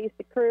younger, I used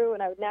to crew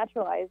and I would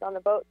naturalize on the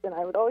boats, and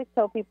I would always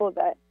tell people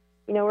that,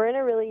 we're in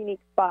a really unique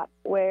spot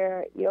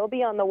where you'll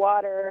be on the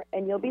water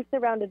and you'll be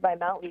surrounded by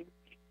mountains.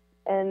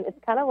 And it's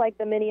kind of like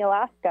the mini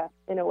Alaska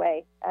in a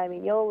way. I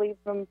mean, you'll leave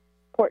from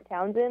Port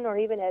Townsend or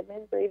even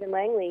Edmonds or even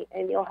Langley,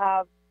 and you'll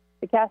have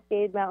the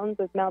Cascade Mountains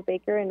with Mount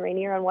Baker and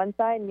Rainier on one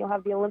side, and you'll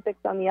have the Olympics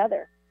on the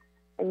other.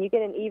 And you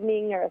get an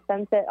evening or a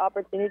sunset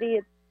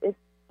opportunity, it's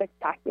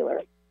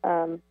spectacular.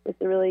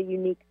 It's a really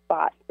unique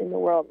spot in the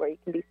world where you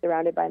can be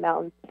surrounded by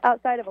mountains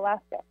outside of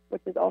Alaska,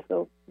 which is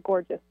also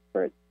gorgeous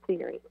for its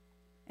scenery.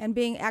 And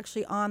being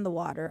actually on the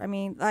water. I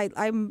mean,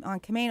 I'm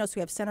on Camano, so we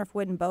have Center for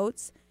Wooden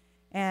Boats.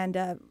 And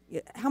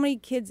how many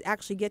kids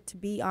actually get to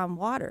be on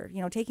water?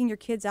 Taking your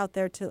kids out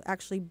there to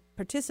actually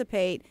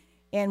participate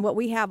in what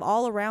we have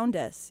all around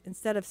us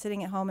instead of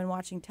sitting at home and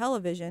watching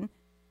television.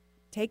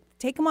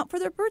 Take them up for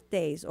their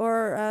birthdays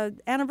or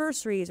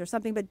anniversaries or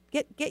something, but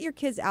get your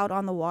kids out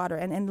on the water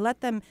and let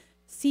them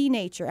see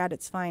nature at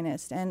its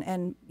finest.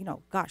 And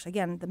gosh,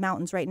 again, the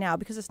mountains right now,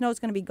 because the snow is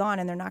going to be gone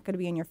and they're not going to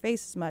be in your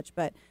face as much,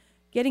 but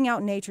getting out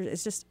in nature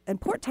is just, and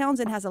Port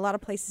Townsend has a lot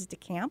of places to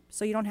camp,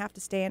 so you don't have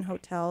to stay in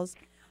hotels.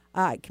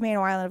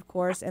 Camano Island, of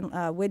course, and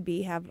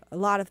Whidbey have a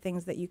lot of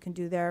things that you can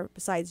do there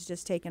besides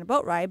just taking a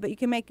boat ride, but you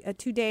can make a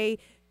 2-day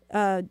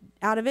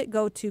out of it,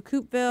 go to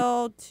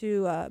Coupeville,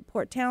 to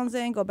Port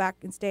Townsend, go back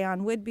and stay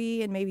on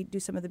Whidbey and maybe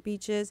do some of the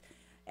beaches.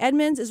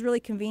 Edmonds is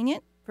really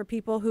convenient for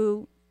people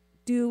who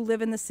do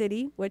live in the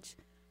city, which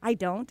I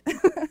don't,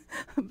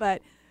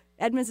 but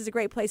Edmonds is a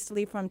great place to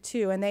leave from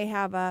too, and they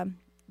have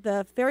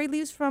the ferry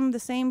leaves from the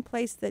same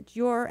place that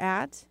you're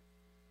at,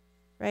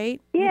 right?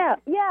 Yeah.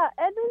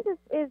 Edmonds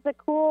is a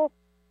cool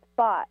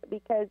spot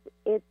because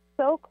it's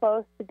so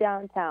close to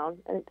downtown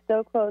and it's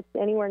so close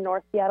to anywhere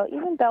north Seattle,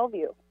 even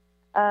Bellevue.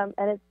 And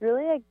it's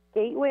really a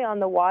gateway on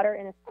the water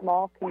in a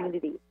small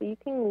community. So you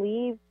can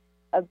leave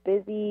a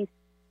busy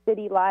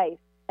city life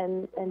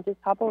and just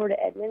hop over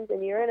to Edmonds,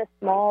 and you're in a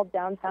small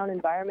downtown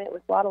environment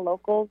with a lot of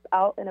locals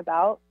out and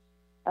about.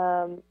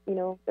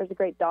 There's a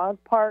great dog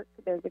park.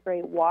 There's a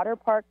great water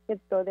park.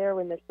 Kids go there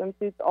when there's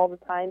swimsuits all the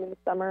time in the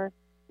summer.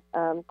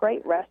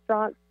 Great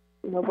restaurants,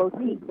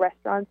 boutique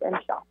restaurants and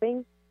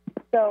shopping.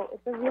 So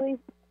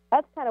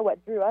that's kind of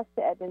what drew us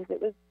to Edmonds.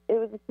 It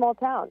was a small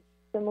town,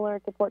 similar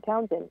to Port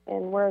Townsend,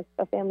 and we're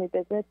a family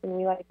business, and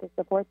we like to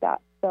support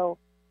that. So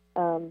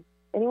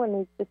anyone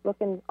who's just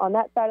looking on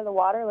that side of the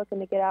water, looking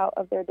to get out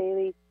of their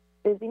daily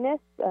busyness,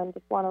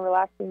 just want a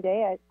relaxing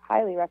day, I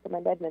highly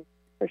recommend Edmonds.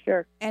 For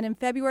sure. And in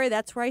February,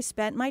 that's where I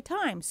spent my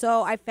time.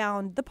 So I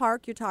found the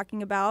park you're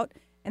talking about,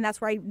 and that's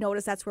where I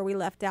noticed that's where we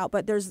left out.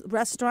 But there's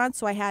restaurants,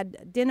 so I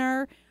had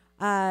dinner.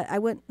 I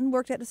went and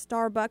worked at a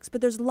Starbucks, but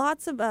there's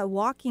lots of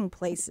walking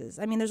places.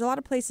 I mean, there's a lot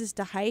of places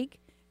to hike.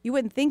 You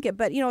wouldn't think it,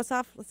 but, it's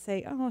off, let's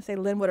say, I don't want to say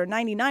Linwood or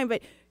 99,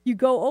 but you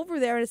go over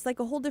there, and it's like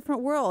a whole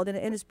different world,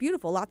 and it's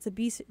beautiful. Lots of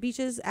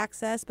beaches,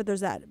 access, but there's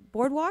that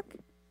boardwalk.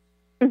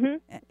 Mm-hmm.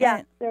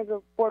 Yeah, there's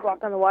a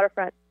boardwalk on the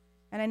waterfront.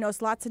 And I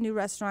noticed lots of new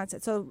restaurants.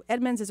 So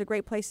Edmonds is a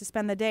great place to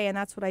spend the day, and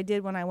that's what I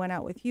did when I went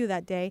out with you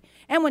that day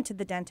and went to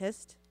the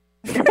dentist.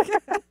 I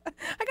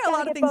got a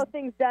lot of things. Both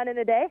things done in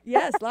a day.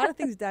 Yes, a lot of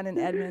things done in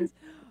Edmonds.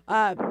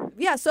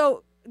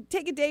 So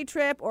take a day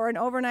trip or an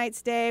overnight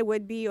stay,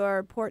 Whidbey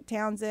or Port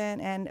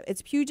Townsend, and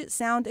it's Puget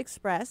Sound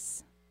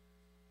Express.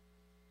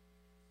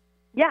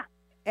 Yeah,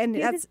 and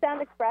Puget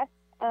Sound Express.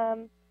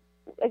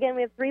 Again,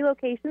 we have 3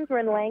 locations. We're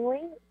in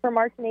Langley for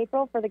March and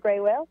April for the gray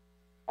whale.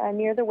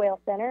 Near the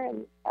Whale Center,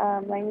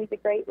 and Langley's a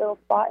great little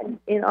spot on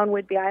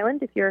Whidbey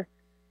Island if you're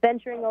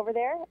venturing over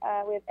there.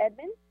 We have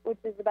Edmonds, which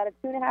is about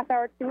a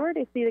 2.5-hour tour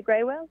to see the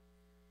gray whale,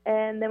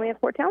 and then we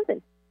have Port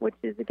Townsend, which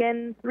is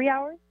again 3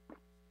 hours.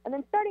 And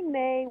then starting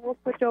May, we'll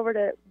switch over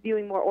to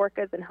viewing more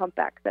orcas and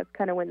humpbacks. That's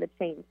kind of when the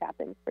change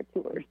happens for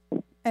tours.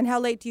 And how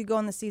late do you go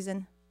in the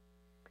season?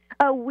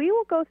 We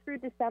will go through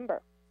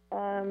December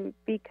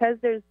because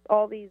there's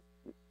all these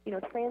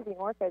transient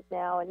orcas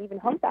now, and even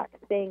humpbacks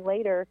staying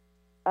later.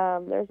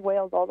 There's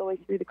whales all the way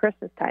through the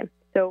Christmas time.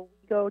 So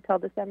we go till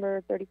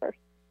December 31st.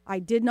 I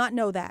did not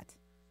know that.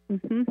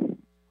 Mm-hmm.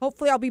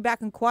 Hopefully I'll be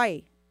back in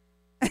Kauai.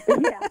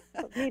 Yeah,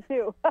 me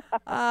too.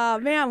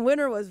 Man,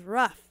 winter was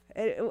rough.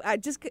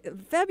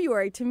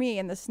 February to me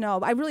in the snow.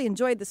 I really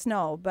enjoyed the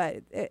snow,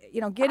 but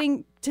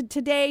getting to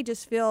today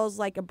just feels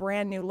like a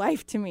brand new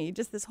life to me.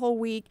 Just this whole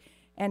week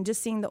and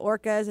just seeing the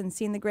orcas and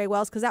seeing the gray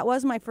whales, because that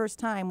was my first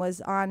time, was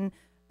on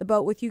the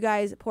boat with you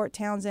guys at Port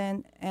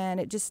Townsend, and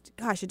it just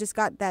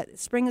got that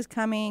spring is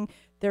coming.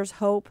 There's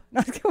hope.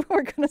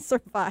 We're going to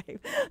survive.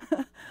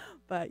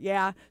 But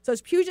yeah, so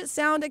it's Puget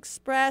Sound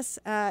Express.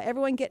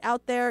 Everyone get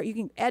out there. You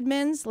can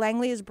Edmonds,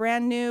 Langley is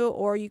brand new,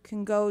 or you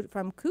can go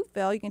from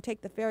Coupeville. You can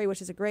take the ferry,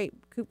 which is a great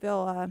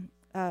Coupeville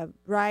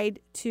ride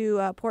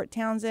to Port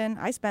Townsend.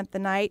 I spent the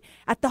night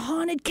at the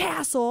Haunted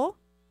Castle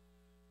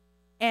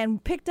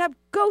and picked up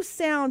ghost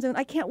sounds, and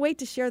I can't wait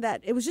to share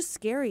that. It was just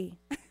scary.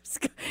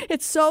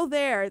 It's so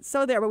there,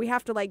 but we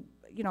have to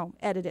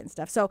edit it and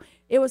stuff. So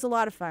it was a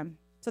lot of fun.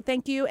 So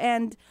thank you.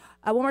 And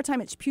one more time,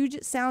 it's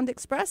Puget Sound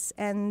Express.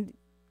 And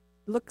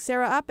look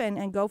Sarah up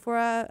and go for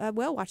a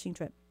whale watching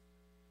trip.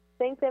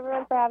 Thanks,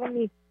 everyone, for having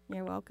me.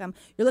 You're welcome.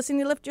 You're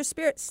listening to Lift Your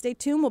Spirits. Stay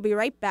tuned. We'll be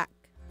right back.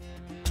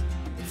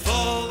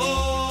 Follow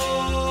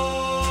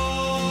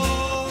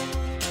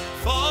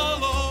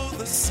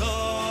the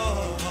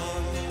sun,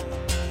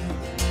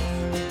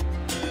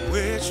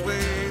 which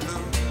way the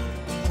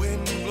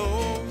wind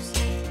blows,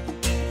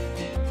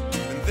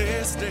 and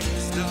this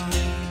day's done.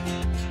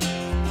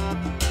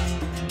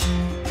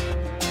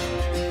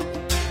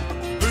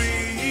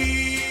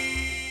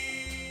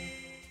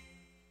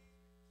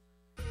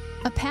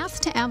 A Path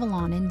to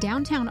Avalon in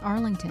downtown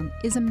Arlington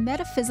is a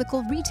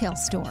metaphysical retail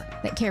store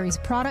that carries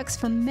products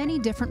from many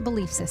different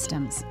belief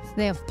systems.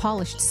 They have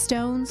polished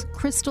stones,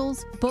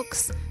 crystals,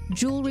 books,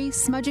 jewelry,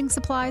 smudging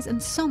supplies,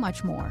 and so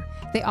much more.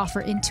 They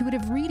offer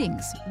intuitive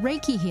readings,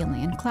 Reiki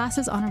healing, and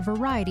classes on a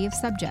variety of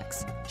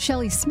subjects.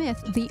 Shelley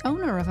Smith, the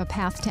owner of A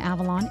Path to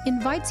Avalon,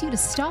 invites you to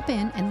stop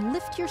in and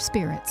lift your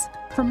spirits.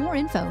 For more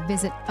info,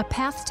 visit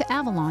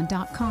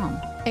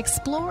apathtoavalon.com.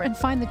 Explore and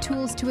find the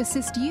tools to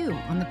assist you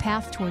on the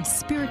path towards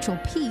spiritual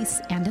peace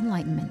and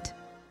enlightenment.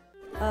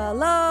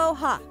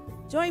 Aloha!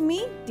 Join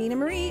me, Dina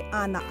Marie,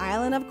 on the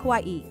island of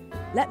Kauai.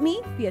 Let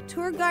me be a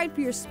tour guide for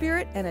your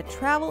spirit and a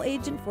travel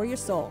agent for your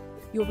soul.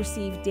 You'll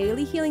receive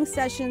daily healing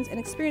sessions and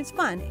experience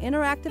fun,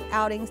 interactive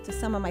outings to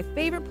some of my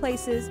favorite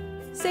places,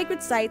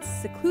 sacred sites,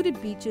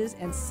 secluded beaches,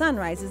 and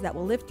sunrises that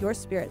will lift your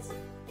spirits.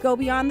 Go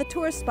beyond the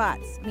tourist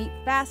spots, meet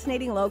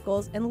fascinating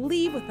locals, and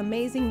leave with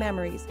amazing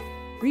memories.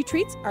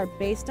 Retreats are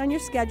based on your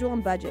schedule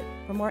and budget.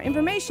 For more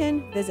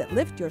information, visit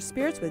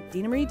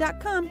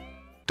liftyourspiritswithdinamarie.com.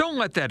 Don't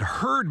let that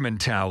herd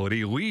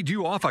mentality lead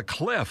you off a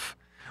cliff.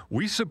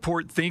 We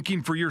support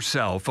thinking for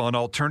yourself on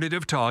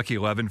Alternative Talk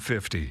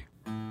 1150.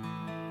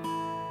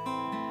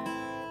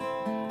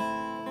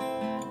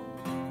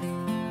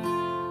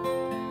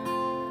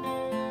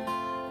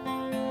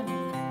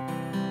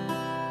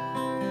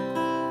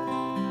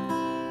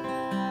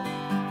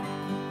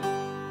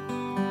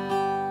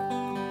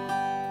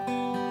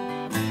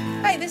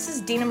 Hi, this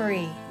is Dina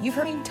Marie. You've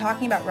heard me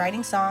talking about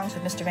writing songs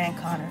with Mr. Van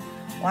Conner.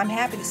 Well, I'm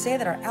happy to say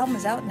that our album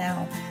is out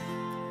now.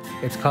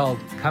 It's called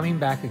Coming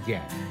Back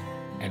Again,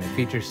 and it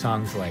features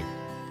songs like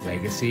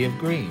Legacy of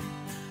Green,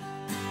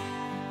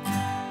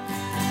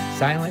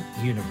 Silent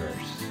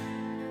Universe,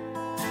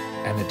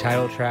 and the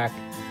title track,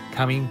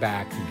 Coming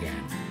Back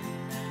Again.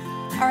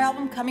 Our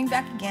album, Coming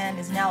Back Again,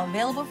 is now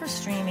available for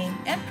streaming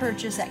and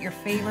purchase at your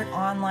favorite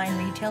online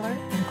retailer,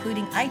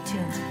 including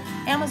iTunes,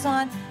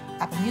 Amazon,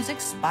 Apple Music,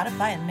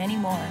 Spotify, and many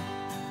more.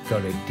 Go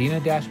to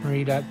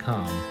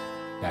dina-marie.com.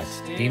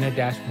 That's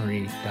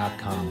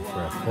dina-marie.com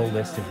for a full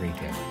list of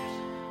retailers.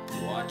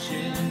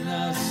 Watching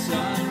the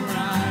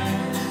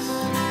sunrise,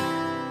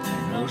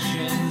 an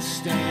ocean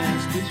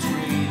stands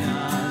between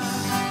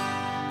us.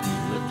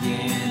 Look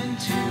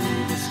into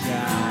the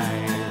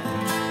sky,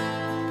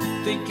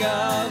 think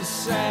of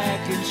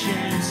second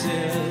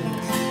chances.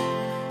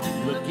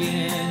 Look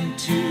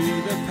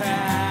into the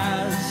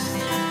past,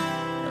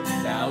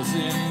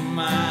 1,000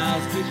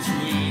 miles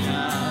between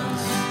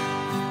us.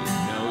 You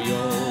know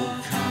you're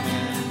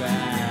coming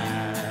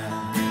back.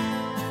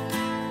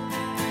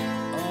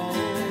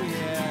 Oh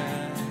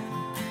yeah.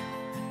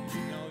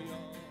 You know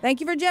Thank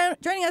you for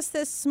joining us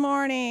this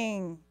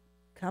morning.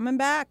 Coming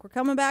back. We're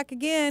coming back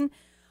again.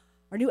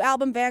 Our new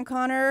album, Van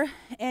Conner,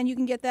 and you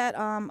can get that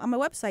on my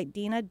website,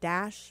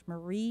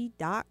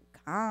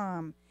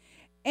 dina-marie.com.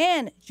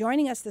 And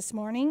joining us this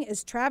morning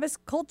is Travis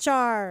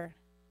Kulchar.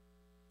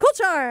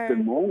 Kulchar!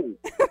 Good morning.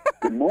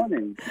 Good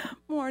morning.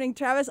 Morning,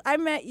 Travis. I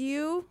met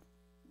you,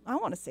 I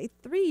want to say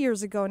 3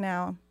 years ago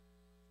now.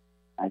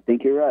 I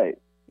think you're right.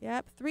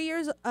 Yep, 3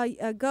 years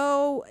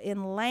ago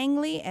in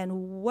Langley.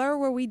 And where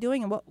were we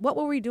doing? And what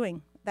were we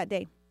doing that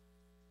day?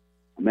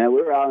 Man,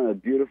 we were out on a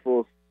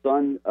beautiful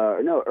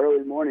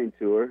early morning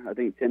tour. I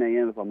think 10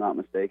 a.m. if I'm not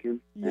mistaken.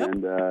 Yep.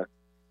 And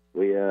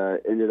we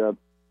ended up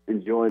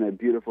enjoying a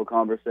beautiful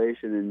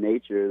conversation in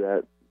nature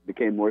that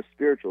became more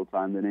spiritual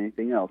time than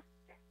anything else.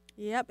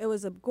 Yep, it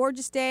was a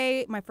gorgeous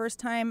day. My first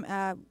time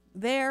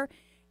there.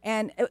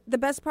 And the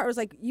best part was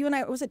like you and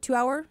I, was it 2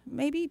 hour,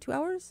 maybe 2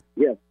 hours?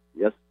 Yes,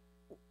 yes.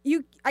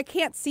 I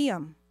can't see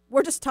them.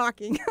 We're just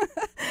talking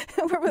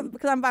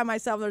because I'm by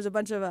myself. There's a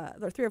bunch of, there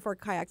are 3 or 4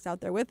 kayaks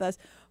out there with us.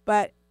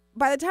 But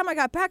by the time I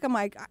got back, I'm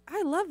like,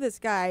 I love this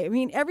guy. I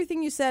mean,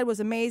 everything you said was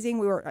amazing.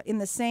 We were in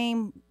the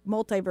same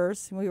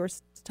multiverse. We were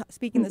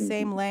speaking the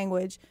same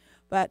language.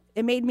 But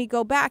it made me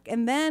go back.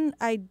 And then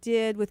I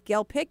did with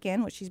Gail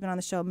Pickin, which she's been on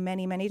the show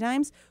many, many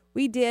times.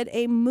 We did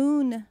a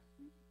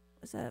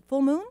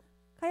full moon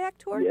kayak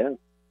tour? Yeah.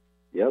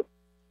 Yep.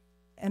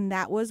 And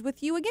that was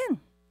with you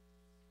again.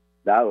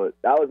 That was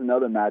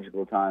another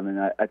magical time, and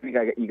I think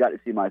you got to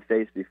see my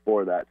face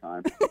before that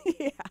time.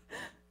 Yeah.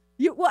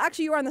 You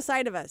were on the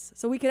side of us,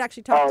 so we could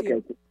actually talk to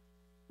you.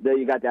 Then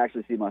you got to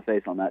actually see my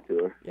face on that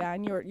tour. Yeah,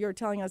 and you were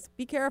telling us,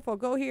 be careful,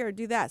 go here,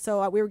 do that.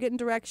 So we were getting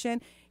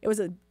direction. It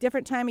was a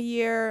different time of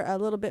year, a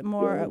little bit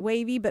more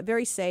wavy, but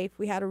very safe.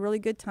 We had a really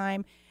good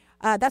time.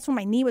 that's when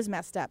my knee was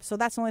messed up. So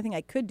that's the only thing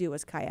I could do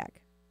was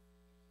kayak.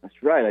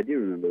 That's right. I do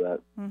remember that.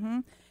 Mm-hmm.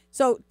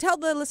 So tell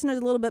the listeners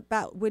a little bit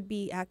about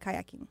Whidbey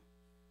kayaking.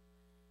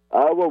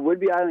 Well,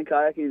 Whidbey Island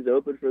Kayaking is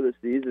open for the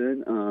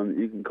season.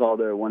 You can call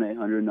their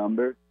 1-800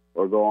 number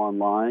or go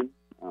online.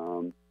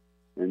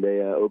 And they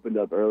opened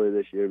up early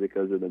this year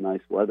because of the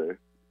nice weather.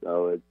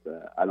 So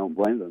it's I don't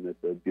blame them.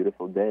 It's a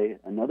beautiful day,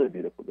 another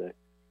beautiful day.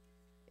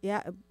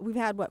 Yeah, we've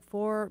had,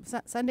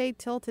 Sunday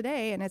till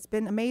today, and it's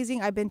been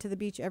amazing. I've been to the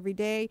beach every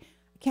day.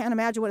 I can't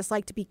imagine what it's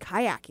like to be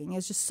kayaking.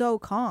 It's just so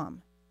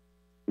calm.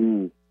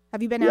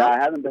 Have you been out? Yeah, I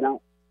haven't been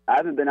out. I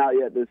haven't been out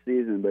yet this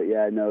season, but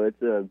yeah, no,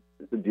 it's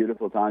a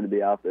beautiful time to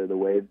be out there. The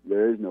waves,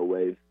 there is no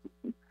waves.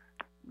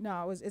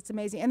 No, it's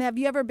amazing. And have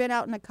you ever been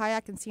out in a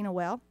kayak and seen a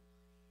whale?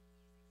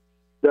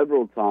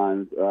 Several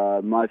times.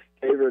 My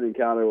favorite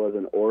encounter was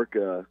an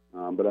orca,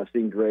 but I've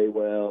seen gray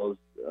whales,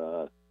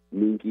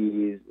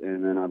 minkies,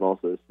 and then I've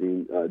also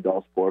seen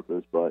Dulce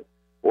porpoise. But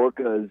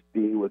orcas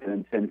being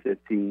within 10,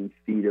 15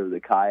 feet of the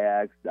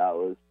kayaks, that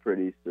was a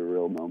pretty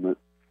surreal moment.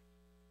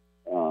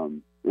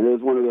 And it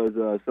was one of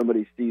those,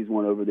 somebody sees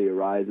one over the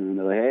horizon, and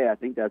they're like, hey, I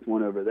think that's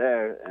one over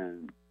there.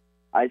 And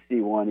I see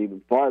one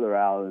even farther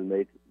out, and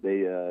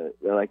they're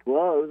like,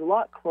 well, it was a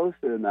lot closer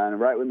than that. And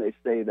right when they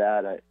say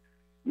that,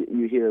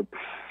 you hear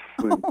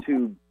when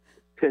two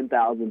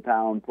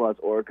 10,000-pound plus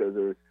orcas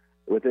are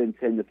within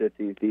 10 to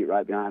 15 feet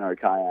right behind our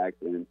kayaks,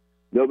 and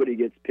nobody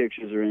gets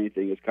pictures or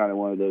anything. It's kind of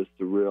one of those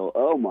surreal,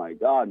 oh my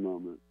God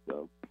moments.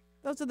 So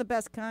those are the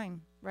best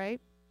kind,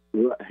 right?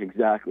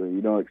 Exactly.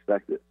 You don't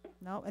expect it.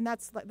 No, and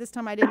that's like this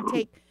time I didn't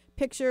take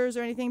pictures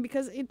or anything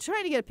because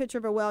trying to get a picture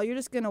of a whale, you're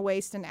just going to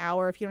waste an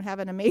hour if you don't have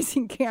an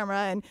amazing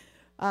camera,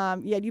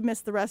 and you miss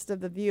the rest of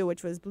the view,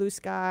 which was blue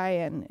sky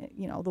and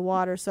the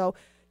water. So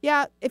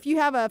yeah, if you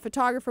have a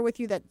photographer with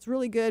you, that's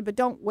really good, but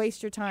don't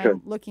waste your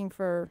time looking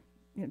for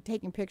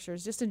taking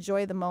pictures. Just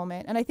enjoy the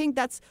moment. And I think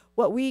that's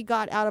what we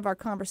got out of our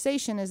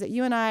conversation is that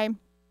you and I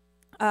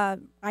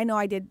know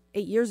I did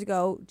 8 years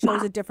ago,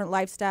 chose a different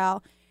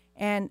lifestyle,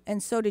 and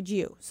so did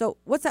you. So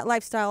what's that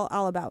lifestyle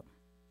all about?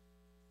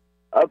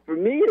 For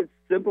me, it's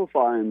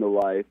simplifying the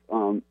life,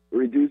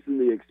 reducing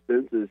the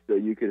expenses so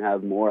you can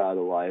have more out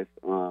of life.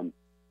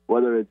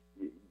 Whether it's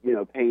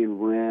paying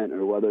rent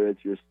or whether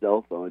it's your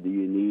cell phone, do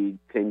you need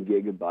 10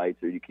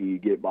 gigabytes or can you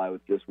get by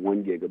with just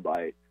 1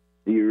 gigabyte?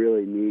 Do you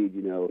really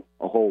need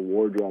a whole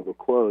wardrobe of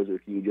clothes, or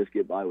can you just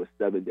get by with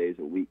 7 days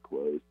a week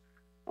clothes?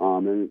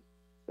 And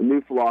a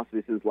new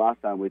philosophy since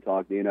last time we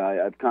talked,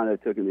 I've kind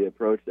of taken the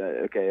approach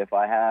that, okay, if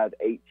I have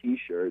 8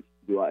 T-shirts,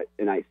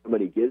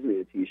 somebody gives me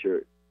a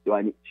T-shirt,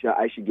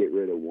 I should get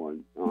rid of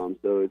one.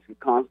 So it's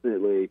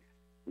constantly,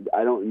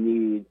 I don't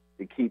need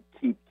to keep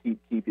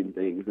keeping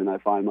things, and I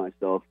find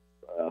myself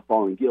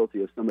falling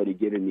guilty of somebody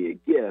giving me a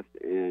gift,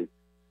 and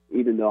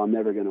even though I'm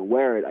never going to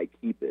wear it, I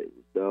keep it.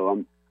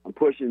 So I'm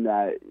pushing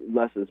that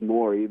less is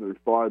more even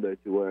farther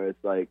to where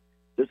it's like,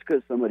 just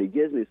because somebody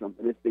gives me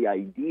something, it's the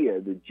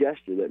idea, the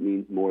gesture that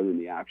means more than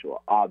the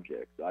actual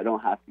object. So I don't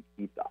have to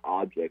keep the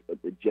object,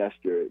 but the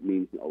gesture, it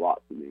means a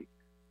lot to me.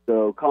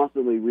 So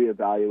constantly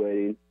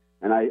reevaluating.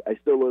 And I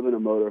still live in a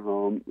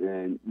motorhome,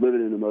 and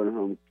living in a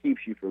motorhome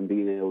keeps you from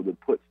being able to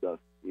put stuff,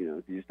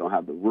 if you just don't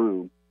have the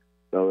room.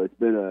 So it's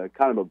been a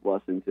kind of a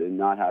blessing to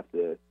not have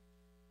to,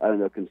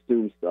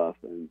 consume stuff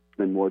and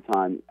spend more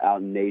time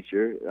out in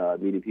nature,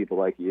 meeting people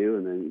like you,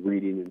 and then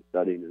reading and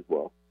studying as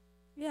well.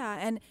 Yeah,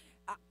 and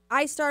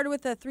I started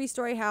with a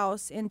 3-story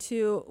house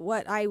into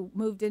what I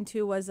moved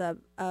into was a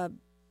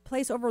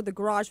place over the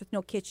garage with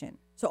no kitchen.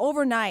 So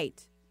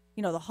overnight,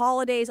 the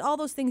holidays, all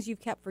those things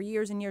you've kept for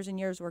years and years and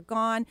years were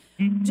gone.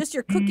 Just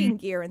your cooking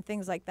gear and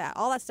things like that.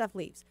 All that stuff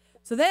leaves.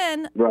 So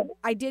then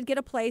I did get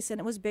a place, and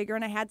it was bigger,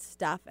 and I had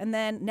stuff. And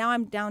then now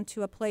I'm down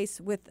to a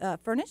place with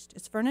furnished.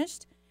 It's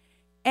furnished.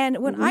 And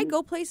when I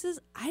go places,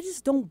 I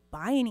just don't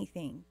buy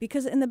anything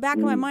because in the back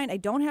of my mind, I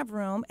don't have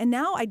room. And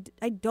now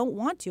I don't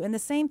want to. And the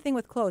same thing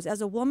with clothes.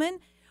 As a woman,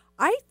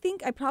 I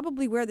think I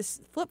probably wear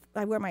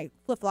I wear my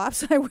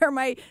flip-flops, I wear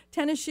my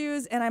tennis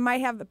shoes, and I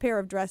might have a pair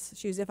of dress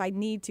shoes if I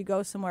need to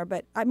go somewhere.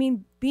 But, I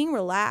mean, being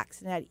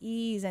relaxed and at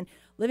ease and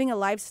living a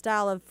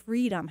lifestyle of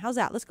freedom. How's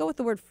that? Let's go with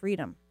the word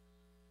freedom.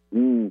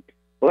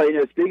 Well,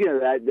 speaking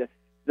of that,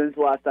 since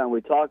the last time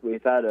we talked,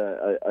 we've had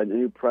a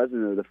new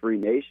president of the Free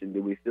Nation.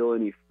 Do we feel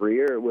any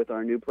freer with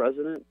our new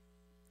president?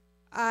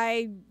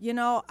 I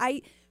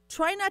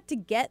try not to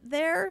get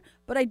there,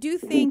 but I do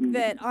think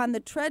that on the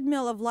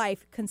treadmill of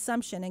life,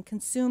 consumption and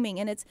consuming,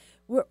 and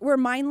we're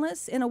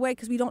mindless in a way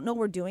because we don't know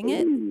we're doing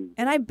it.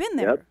 And I've been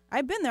there.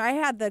 Yep. I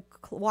had the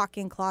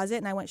walk-in closet,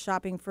 and I went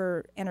shopping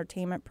for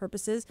entertainment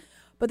purposes.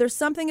 But there's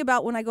something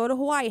about when I go to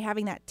Hawaii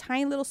having that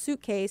tiny little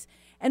suitcase.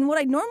 And what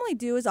I normally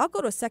do is I'll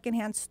go to a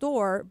secondhand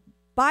store,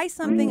 buy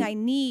something I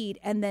need,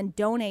 and then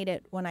donate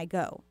it when I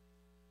go.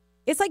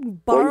 It's like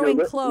borrowing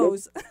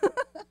clothes.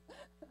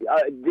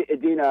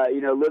 Dina,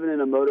 living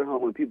in a motorhome,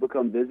 when people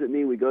come visit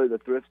me, we go to the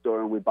thrift store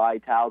and we buy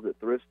towels at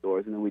thrift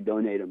stores, and then we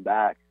donate them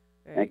back.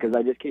 because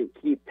I just can't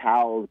keep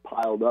towels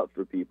piled up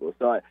for people.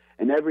 So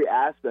in every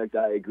aspect,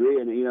 I agree.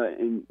 And, you know,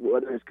 and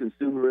whether it's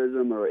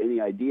consumerism or any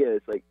idea,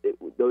 it's like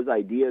those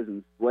ideas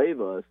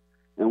enslave us.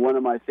 And one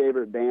of my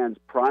favorite bands,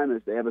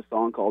 Primus, they have a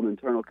song called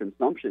Internal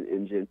Consumption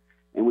Engine.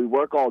 And we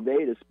work all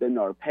day to spend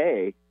our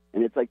pay.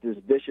 And it's like this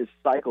vicious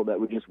cycle that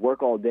we just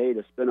work all day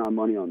to spend our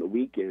money on the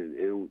weekend.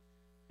 And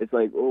it's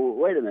like, oh,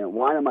 wait a minute,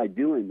 why am I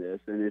doing this?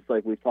 And it's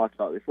like we've talked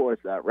about before,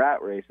 it's that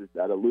rat race, it's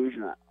that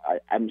illusion.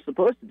 I'm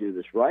supposed to do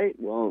this, right?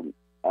 Well,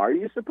 are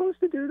you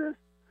supposed to do this?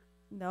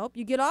 Nope.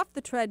 You get off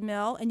the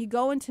treadmill and you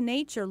go into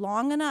nature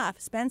long enough,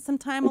 spend some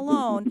time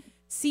alone,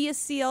 see a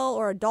seal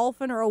or a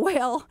dolphin or a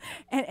whale,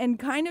 and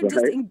kind of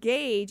just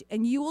engage,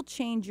 and you will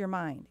change your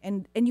mind.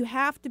 And you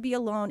have to be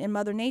alone in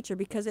Mother Nature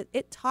because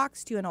it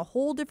talks to you in a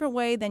whole different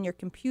way than your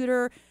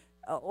computer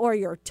or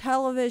your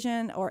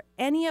television or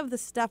any of the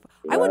stuff.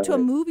 I went to a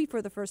movie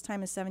for the first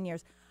time in 7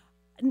 years.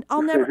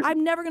 I'm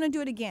never going to do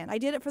it again. I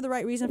did it for the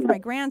right reason for my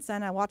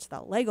grandson. I watched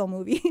the Lego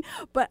movie,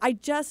 but I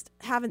just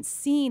haven't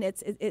seen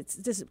it's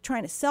just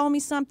trying to sell me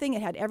something.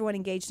 It had everyone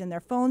engaged in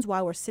their phones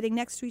while we're sitting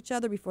next to each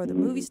other before the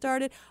movie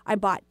started. I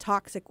bought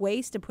toxic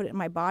waste and put it in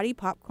my body,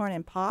 popcorn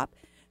and pop.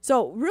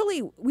 So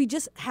really, we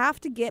just have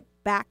to get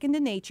back into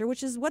nature,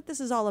 which is what this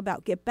is all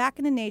about. Get back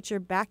into nature,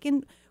 back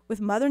in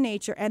with Mother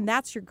Nature, and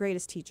that's your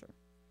greatest teacher.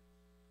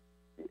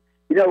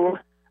 You know,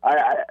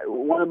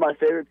 one of my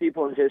favorite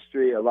people in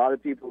history, a lot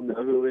of people know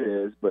who it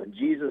is, but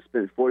Jesus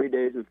spent 40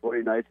 days and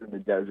 40 nights in the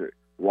desert.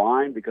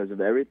 Why? Because of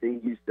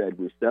everything you said.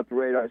 We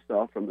separate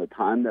ourselves from the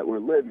time that we're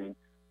living,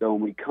 so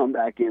when we come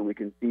back in, we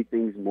can see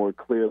things more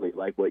clearly,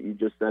 like what you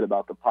just said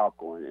about the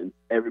popcorn and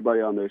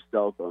everybody on their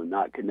cell phone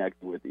not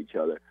connecting with each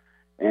other.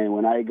 And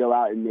when I go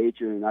out in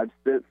nature, and I've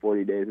spent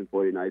 40 days and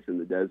 40 nights in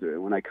the desert,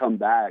 and when I come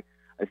back,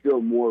 I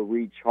feel more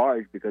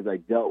recharged because I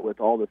dealt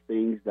with all the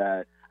things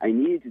that I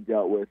needed to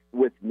deal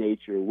with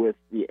nature, with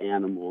the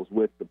animals,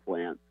 with the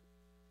plants.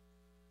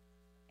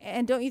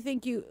 And don't you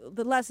think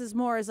the less is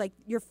more is like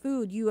your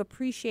food, you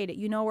appreciate it,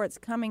 you know where it's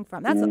coming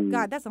from. That's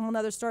that's a whole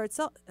other story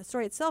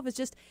itself. It's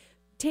just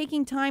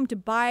taking time to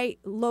buy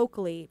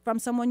locally from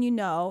someone you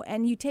know,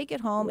 and you take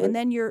it home, and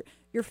then you're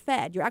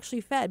fed. You're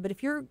actually fed. But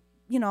if you're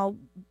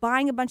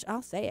buying a bunch,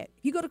 I'll say it.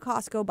 You go to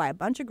Costco, buy a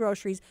bunch of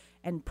groceries,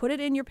 and put it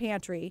in your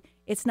pantry.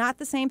 It's not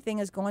the same thing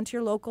as going to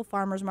your local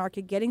farmer's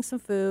market, getting some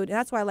food. And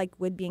that's why I like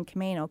Whidbey and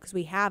Camano, because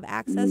we have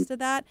access to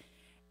that.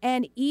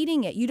 And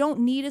eating it. You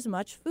don't need as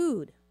much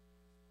food.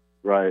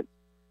 Right.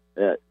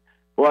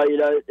 Well,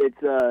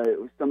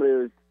 it's somebody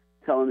was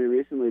telling me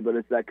recently, but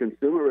it's that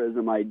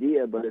consumerism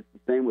idea, but it's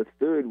the same with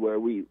food where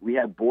we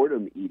have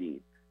boredom eating.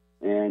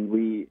 And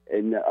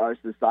in our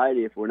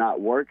society, if we're not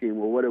working,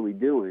 well, what are we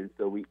doing?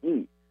 So we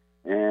eat.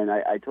 And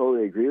I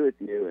totally agree with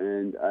you.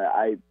 And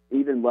I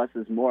even less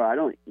is more. I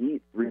don't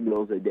eat 3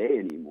 meals a day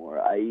anymore.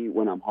 I eat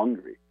when I'm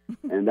hungry.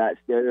 And that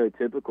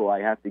stereotypical,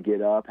 I have to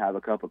get up, have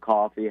a cup of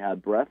coffee,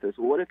 have breakfast.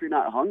 Well, what if you're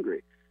not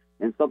hungry?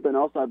 And something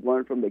else I've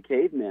learned from the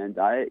caveman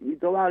diet, you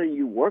go out and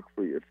you work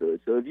for your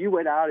food. So if you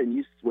went out and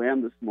you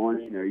swam this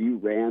morning or you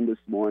ran this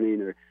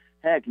morning or,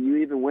 heck, you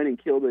even went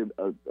and killed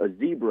a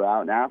zebra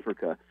out in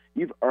Africa,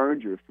 you've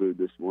earned your food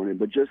this morning.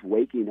 But just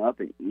waking up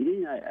and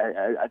eating,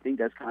 I think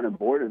that's kind of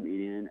boredom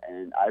eating.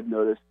 And I've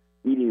noticed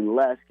eating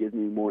less gives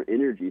me more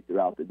energy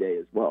throughout the day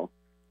as well.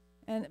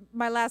 And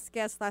my last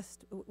guest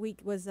last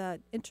week was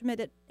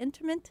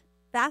intermittent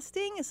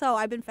fasting. So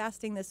I've been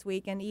fasting this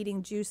week and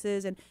eating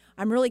juices, and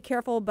I'm really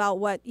careful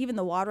about even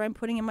the water I'm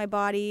putting in my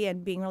body,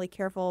 and being really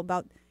careful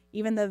about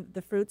even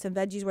the fruits and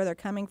veggies where they're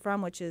coming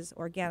from, which is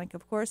organic,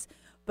 of course.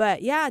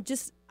 But yeah,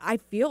 I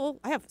feel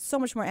I have so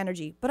much more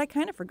energy, but I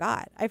kind of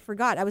forgot.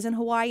 I was in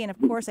Hawaii, and of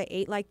course I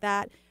ate like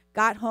that.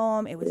 Got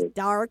home, it was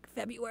dark,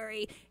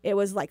 February. It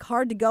was like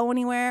hard to go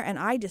anywhere, and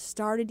I just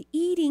started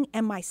eating,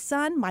 and my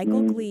son,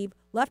 Michael Glebe,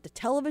 left a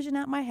television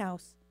at my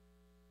house.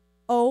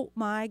 Oh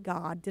my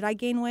God, did I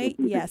gain weight?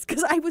 Yes,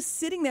 because I was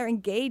sitting there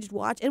engaged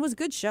watching. It was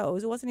good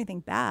shows. It wasn't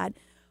anything bad,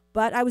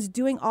 but I was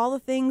doing all the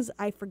things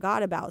I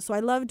forgot about. So I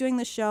love doing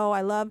the show.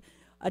 I love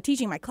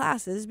teaching my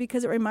classes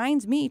because it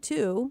reminds me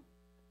too,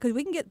 because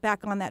we can get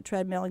back on that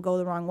treadmill and go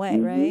the wrong way,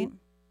 right?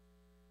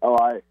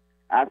 Oh,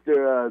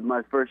 after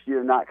my first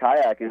year not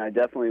kayaking, I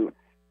definitely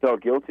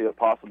felt guilty of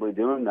possibly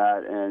doing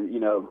that. And,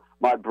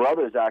 my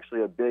brother's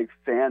actually a big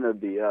fan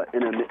of the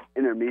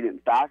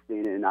intermittent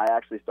fasting, and I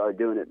actually started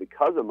doing it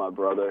because of my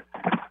brother.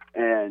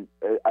 And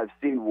I've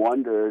seen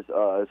wonders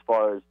as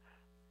far as,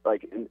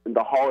 like, in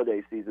the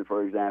holiday season,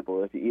 for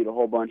example. If you eat a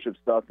whole bunch of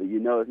stuff that you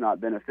know is not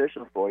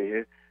beneficial for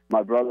you,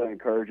 my brother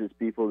encourages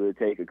people to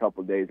take a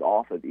couple of days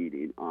off of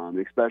eating,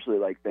 especially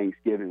like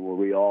Thanksgiving, where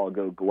we all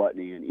go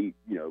gluttony and eat,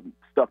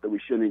 stuff that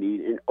we shouldn't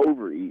eat and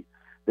overeat.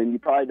 Then you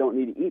probably don't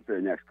need to eat for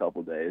the next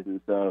couple of days.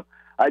 And so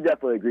I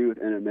definitely agree with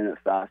intermittent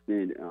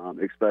fasting,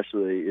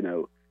 especially,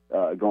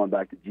 going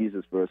back to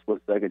Jesus for a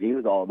split second. He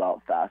was all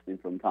about fasting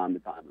from time to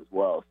time as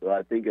well. So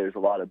I think there's a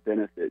lot of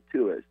benefit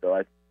to it.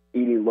 So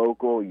eating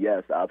local,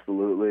 yes,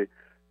 absolutely,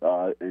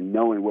 and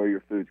knowing where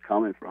your food's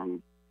coming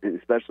from, and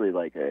especially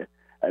like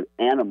an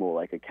animal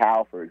like a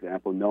cow, for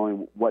example,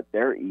 knowing what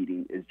they're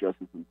eating is just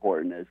as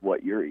important as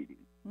what you're eating.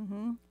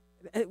 Mm-hmm.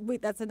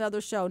 Wait, that's another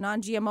show,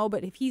 non-GMO.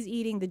 But if he's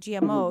eating the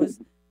GMOs,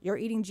 you're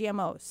eating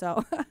GMOs.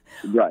 So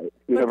right,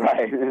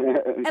 right.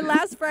 And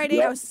last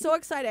Friday, I was so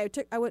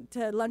excited. I went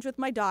to lunch with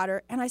my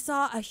daughter, and I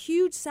saw a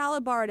huge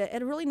salad bar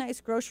at a really nice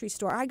grocery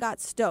store. I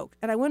got stoked,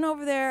 and I went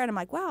over there, and I'm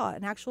like, wow,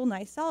 an actual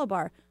nice salad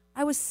bar.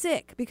 I was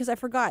sick because I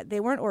forgot they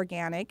weren't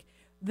organic.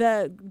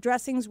 The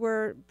dressings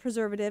were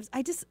preservatives.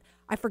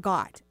 I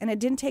forgot. And it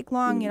didn't take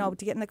long,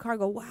 to get in the car and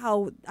go,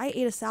 wow, I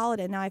ate a salad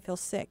and now I feel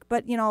sick.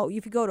 But,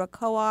 if you go to a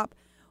co-op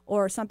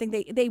or something,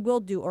 they will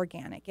do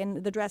organic.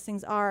 And the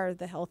dressings are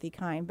the healthy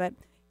kind. But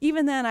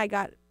even then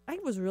I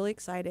was really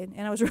excited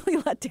and I was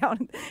really let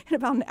down in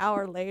about an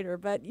hour later.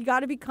 But you got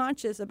to be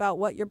conscious about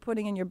what you're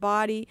putting in your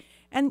body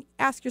and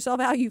ask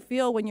yourself how you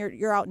feel when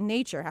you're out in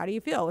nature. How do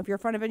you feel? If you're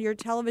in front of your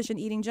television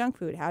eating junk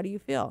food, how do you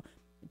feel?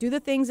 Do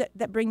the things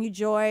that bring you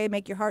joy,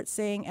 make your heart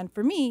sing. And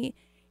for me,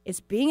 it's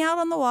being out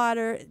on the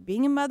water,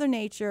 being in Mother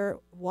Nature,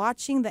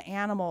 watching the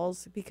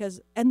animals,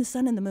 and the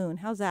sun and the moon.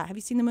 How's that? Have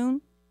you seen the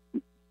moon?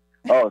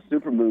 Oh,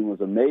 supermoon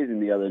was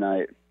amazing the other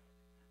night.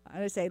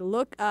 I would say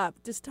look up.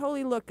 Just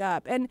totally look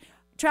up. And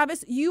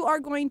Travis, you are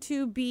going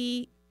to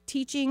be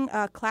teaching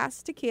a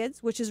class to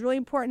kids, which is really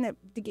important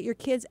to get your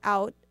kids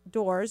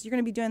outdoors. You're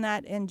going to be doing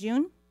that in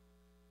June?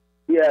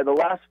 Yeah, the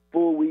last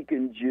full week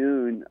in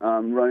June,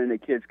 running a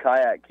kids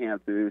kayak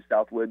camp through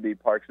South Whidbey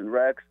Parks and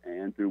Recs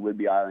and through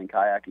Whidbey Island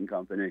Kayaking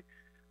Company.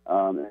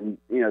 And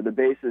the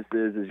basis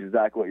is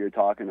exactly what you're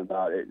talking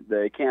about.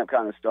 The camp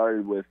kind of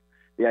started with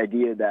the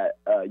idea that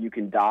you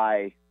can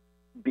die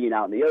being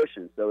out in the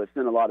ocean. So it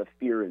sent a lot of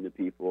fear into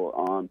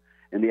people.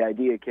 And the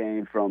idea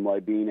came from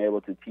being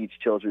able to teach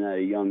children at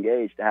a young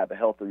age to have a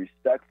healthy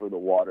respect for the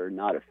water,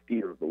 not a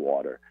fear of the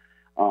water.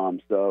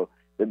 So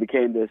it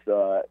became this.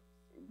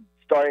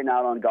 Starting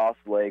out on Goss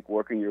Lake,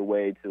 working your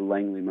way to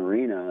Langley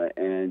Marina,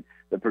 and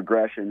the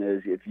progression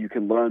is if you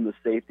can learn the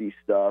safety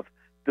stuff,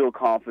 feel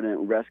confident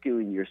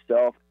rescuing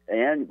yourself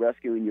and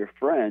rescuing your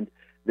friend,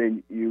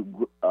 then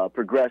you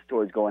progress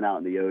towards going out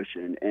in the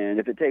ocean. And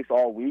if it takes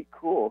all week,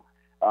 cool.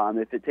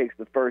 If it takes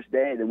the first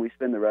day, then we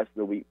spend the rest of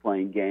the week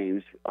playing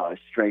games,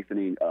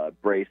 strengthening,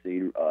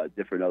 bracing,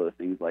 different other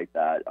things like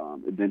that,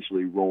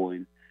 eventually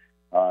rolling.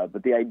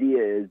 But the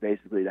idea is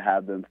basically to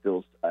have them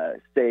feel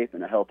safe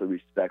and a healthy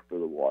respect for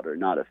the water,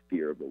 not a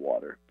fear of the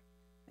water.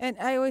 And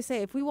I always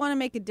say, if we want to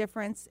make a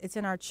difference, it's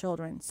in our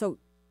children. So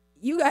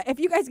if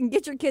you guys can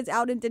get your kids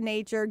out into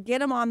nature, get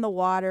them on the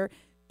water,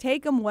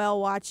 take them whale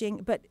watching,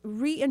 but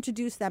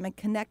reintroduce them and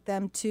connect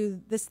them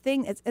to this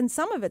thing. And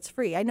some of it's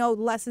free. I know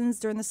lessons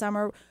during the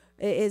summer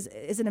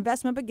is an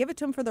investment, but give it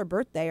to them for their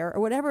birthday or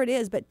whatever it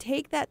is. But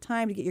take that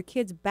time to get your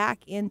kids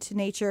back into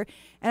nature.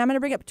 And I'm going to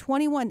bring up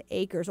 21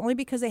 Acres, only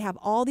because they have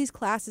all these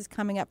classes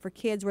coming up for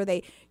kids where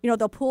they,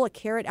 they'll pull a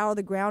carrot out of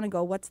the ground and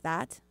go, what's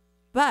that?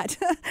 But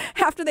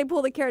after they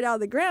pull the carrot out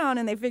of the ground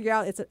and they figure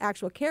out it's an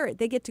actual carrot,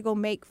 they get to go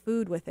make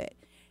food with it.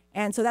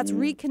 And so that's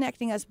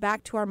reconnecting us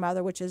back to our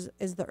mother, which is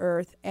the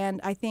earth. And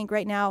I think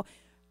right now,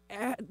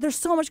 there's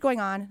so much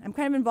going on. I'm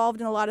kind of involved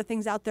in a lot of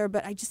things out there,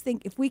 but I just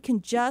think if we can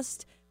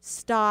just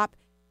stop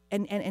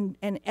and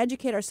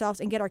educate ourselves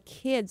and get our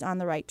kids on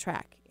the right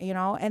track,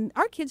 and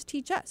our kids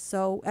teach us.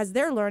 So as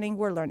they're learning,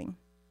 we're learning.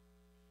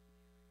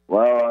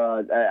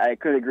 Well, I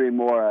couldn't agree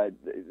more.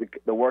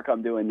 The work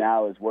I'm doing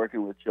now is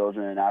working with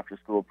children in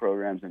after-school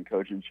programs and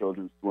coaching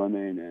children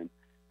swimming and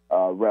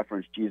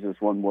reference Jesus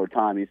one more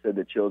time. He said,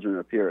 the children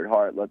are pure at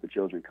heart. Let the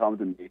children come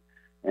to me.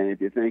 And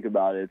if you think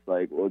about it, it's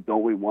like, well,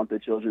 don't we want the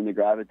children to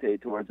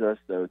gravitate towards us?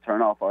 So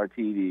turn off our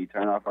TV,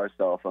 turn off our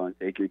cell phone,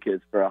 take your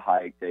kids for a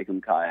hike, take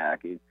them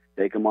kayaking,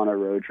 take them on a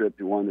road trip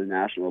to one of the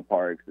national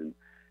parks, and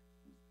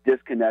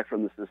disconnect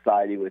from the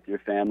society with your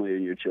family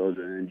and your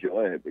children and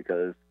enjoy it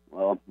because,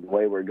 well, the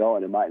way we're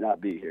going, it might not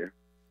be here.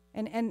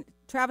 And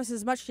Travis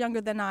is much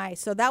younger than I,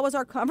 so that was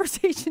our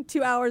conversation,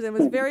 2 hours. It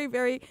was very,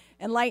 very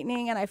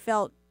enlightening, and I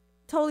felt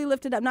totally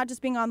lifted up, not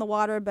just being on the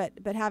water, but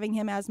having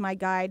him as my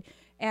guide.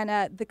 And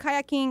the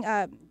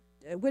kayaking,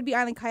 Whidbey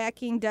Island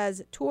Kayaking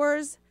does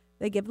tours.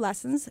 They give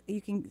lessons.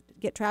 You can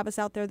get Travis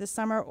out there this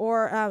summer,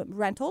 or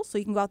rentals, so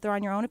you can go out there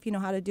on your own if you know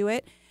how to do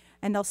it,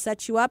 and they'll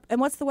set you up. And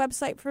what's the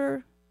website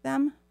for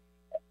them?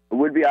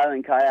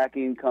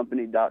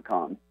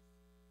 WhidbeyIslandKayakingCompany.com.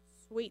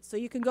 Sweet. So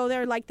you can go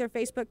there, like their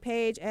Facebook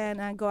page,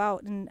 and go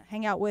out and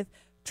hang out with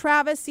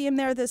Travis. See him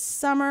there this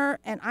summer.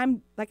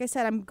 And like I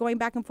said, I'm going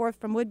back and forth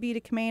from Whidbey to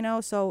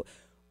Camano, so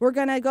we're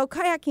going to go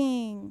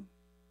kayaking.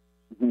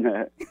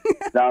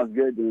 Sounds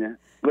good, Dina.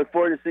 Look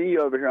forward to seeing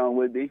you over here on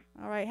Whidbey.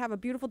 All right. Have a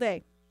beautiful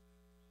day.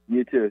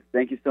 You too.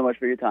 Thank you so much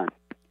for your time.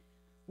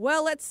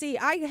 Well, let's see.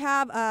 I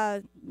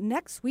have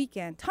next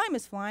weekend. Time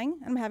is flying.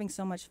 I'm having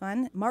so much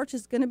fun. March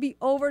is going to be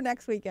over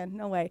next weekend.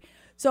 No way.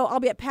 So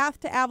I'll be at Path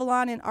to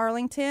Avalon in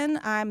Arlington.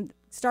 I'm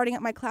starting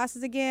up my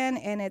classes again,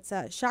 and it's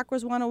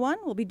Chakras 101.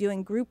 We'll be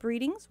doing group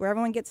readings where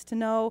everyone gets to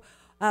know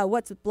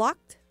what's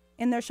blocked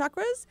in their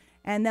chakras,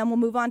 And then we'll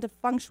move on to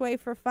Feng Shui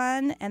for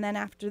fun. And then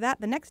after that,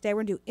 the next day,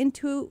 we're going to do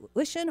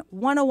Intuition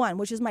 101,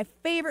 which is my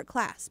favorite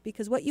class,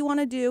 because what you want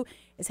to do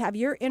is have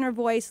your inner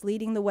voice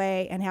leading the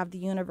way and have the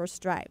universe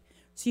drive.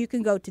 So you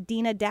can go to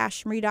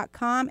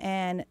dina-marie.com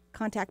and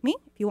contact me.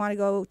 If you want to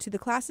go to the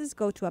classes,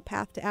 go to A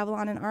Path to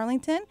Avalon in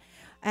Arlington.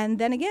 And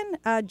then again,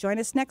 join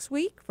us next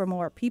week for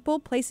more people,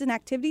 places, and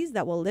activities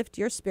that will lift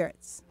your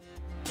spirits.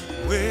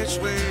 Which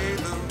way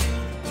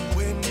the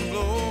wind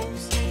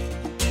blows,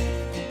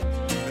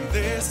 and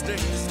this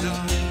day's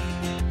done.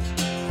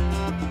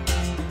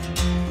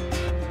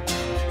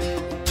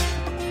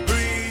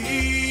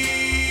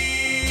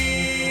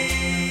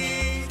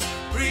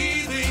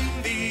 Breathing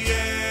the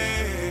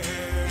air.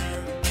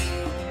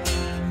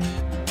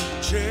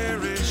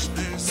 Cherish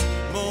this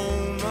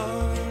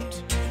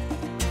moment.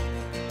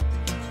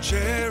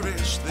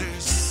 Cherish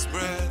this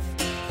breath.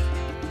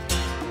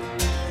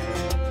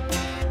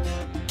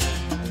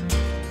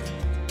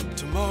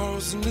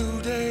 Tomorrow's a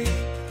new day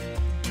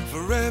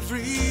for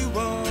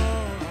everyone.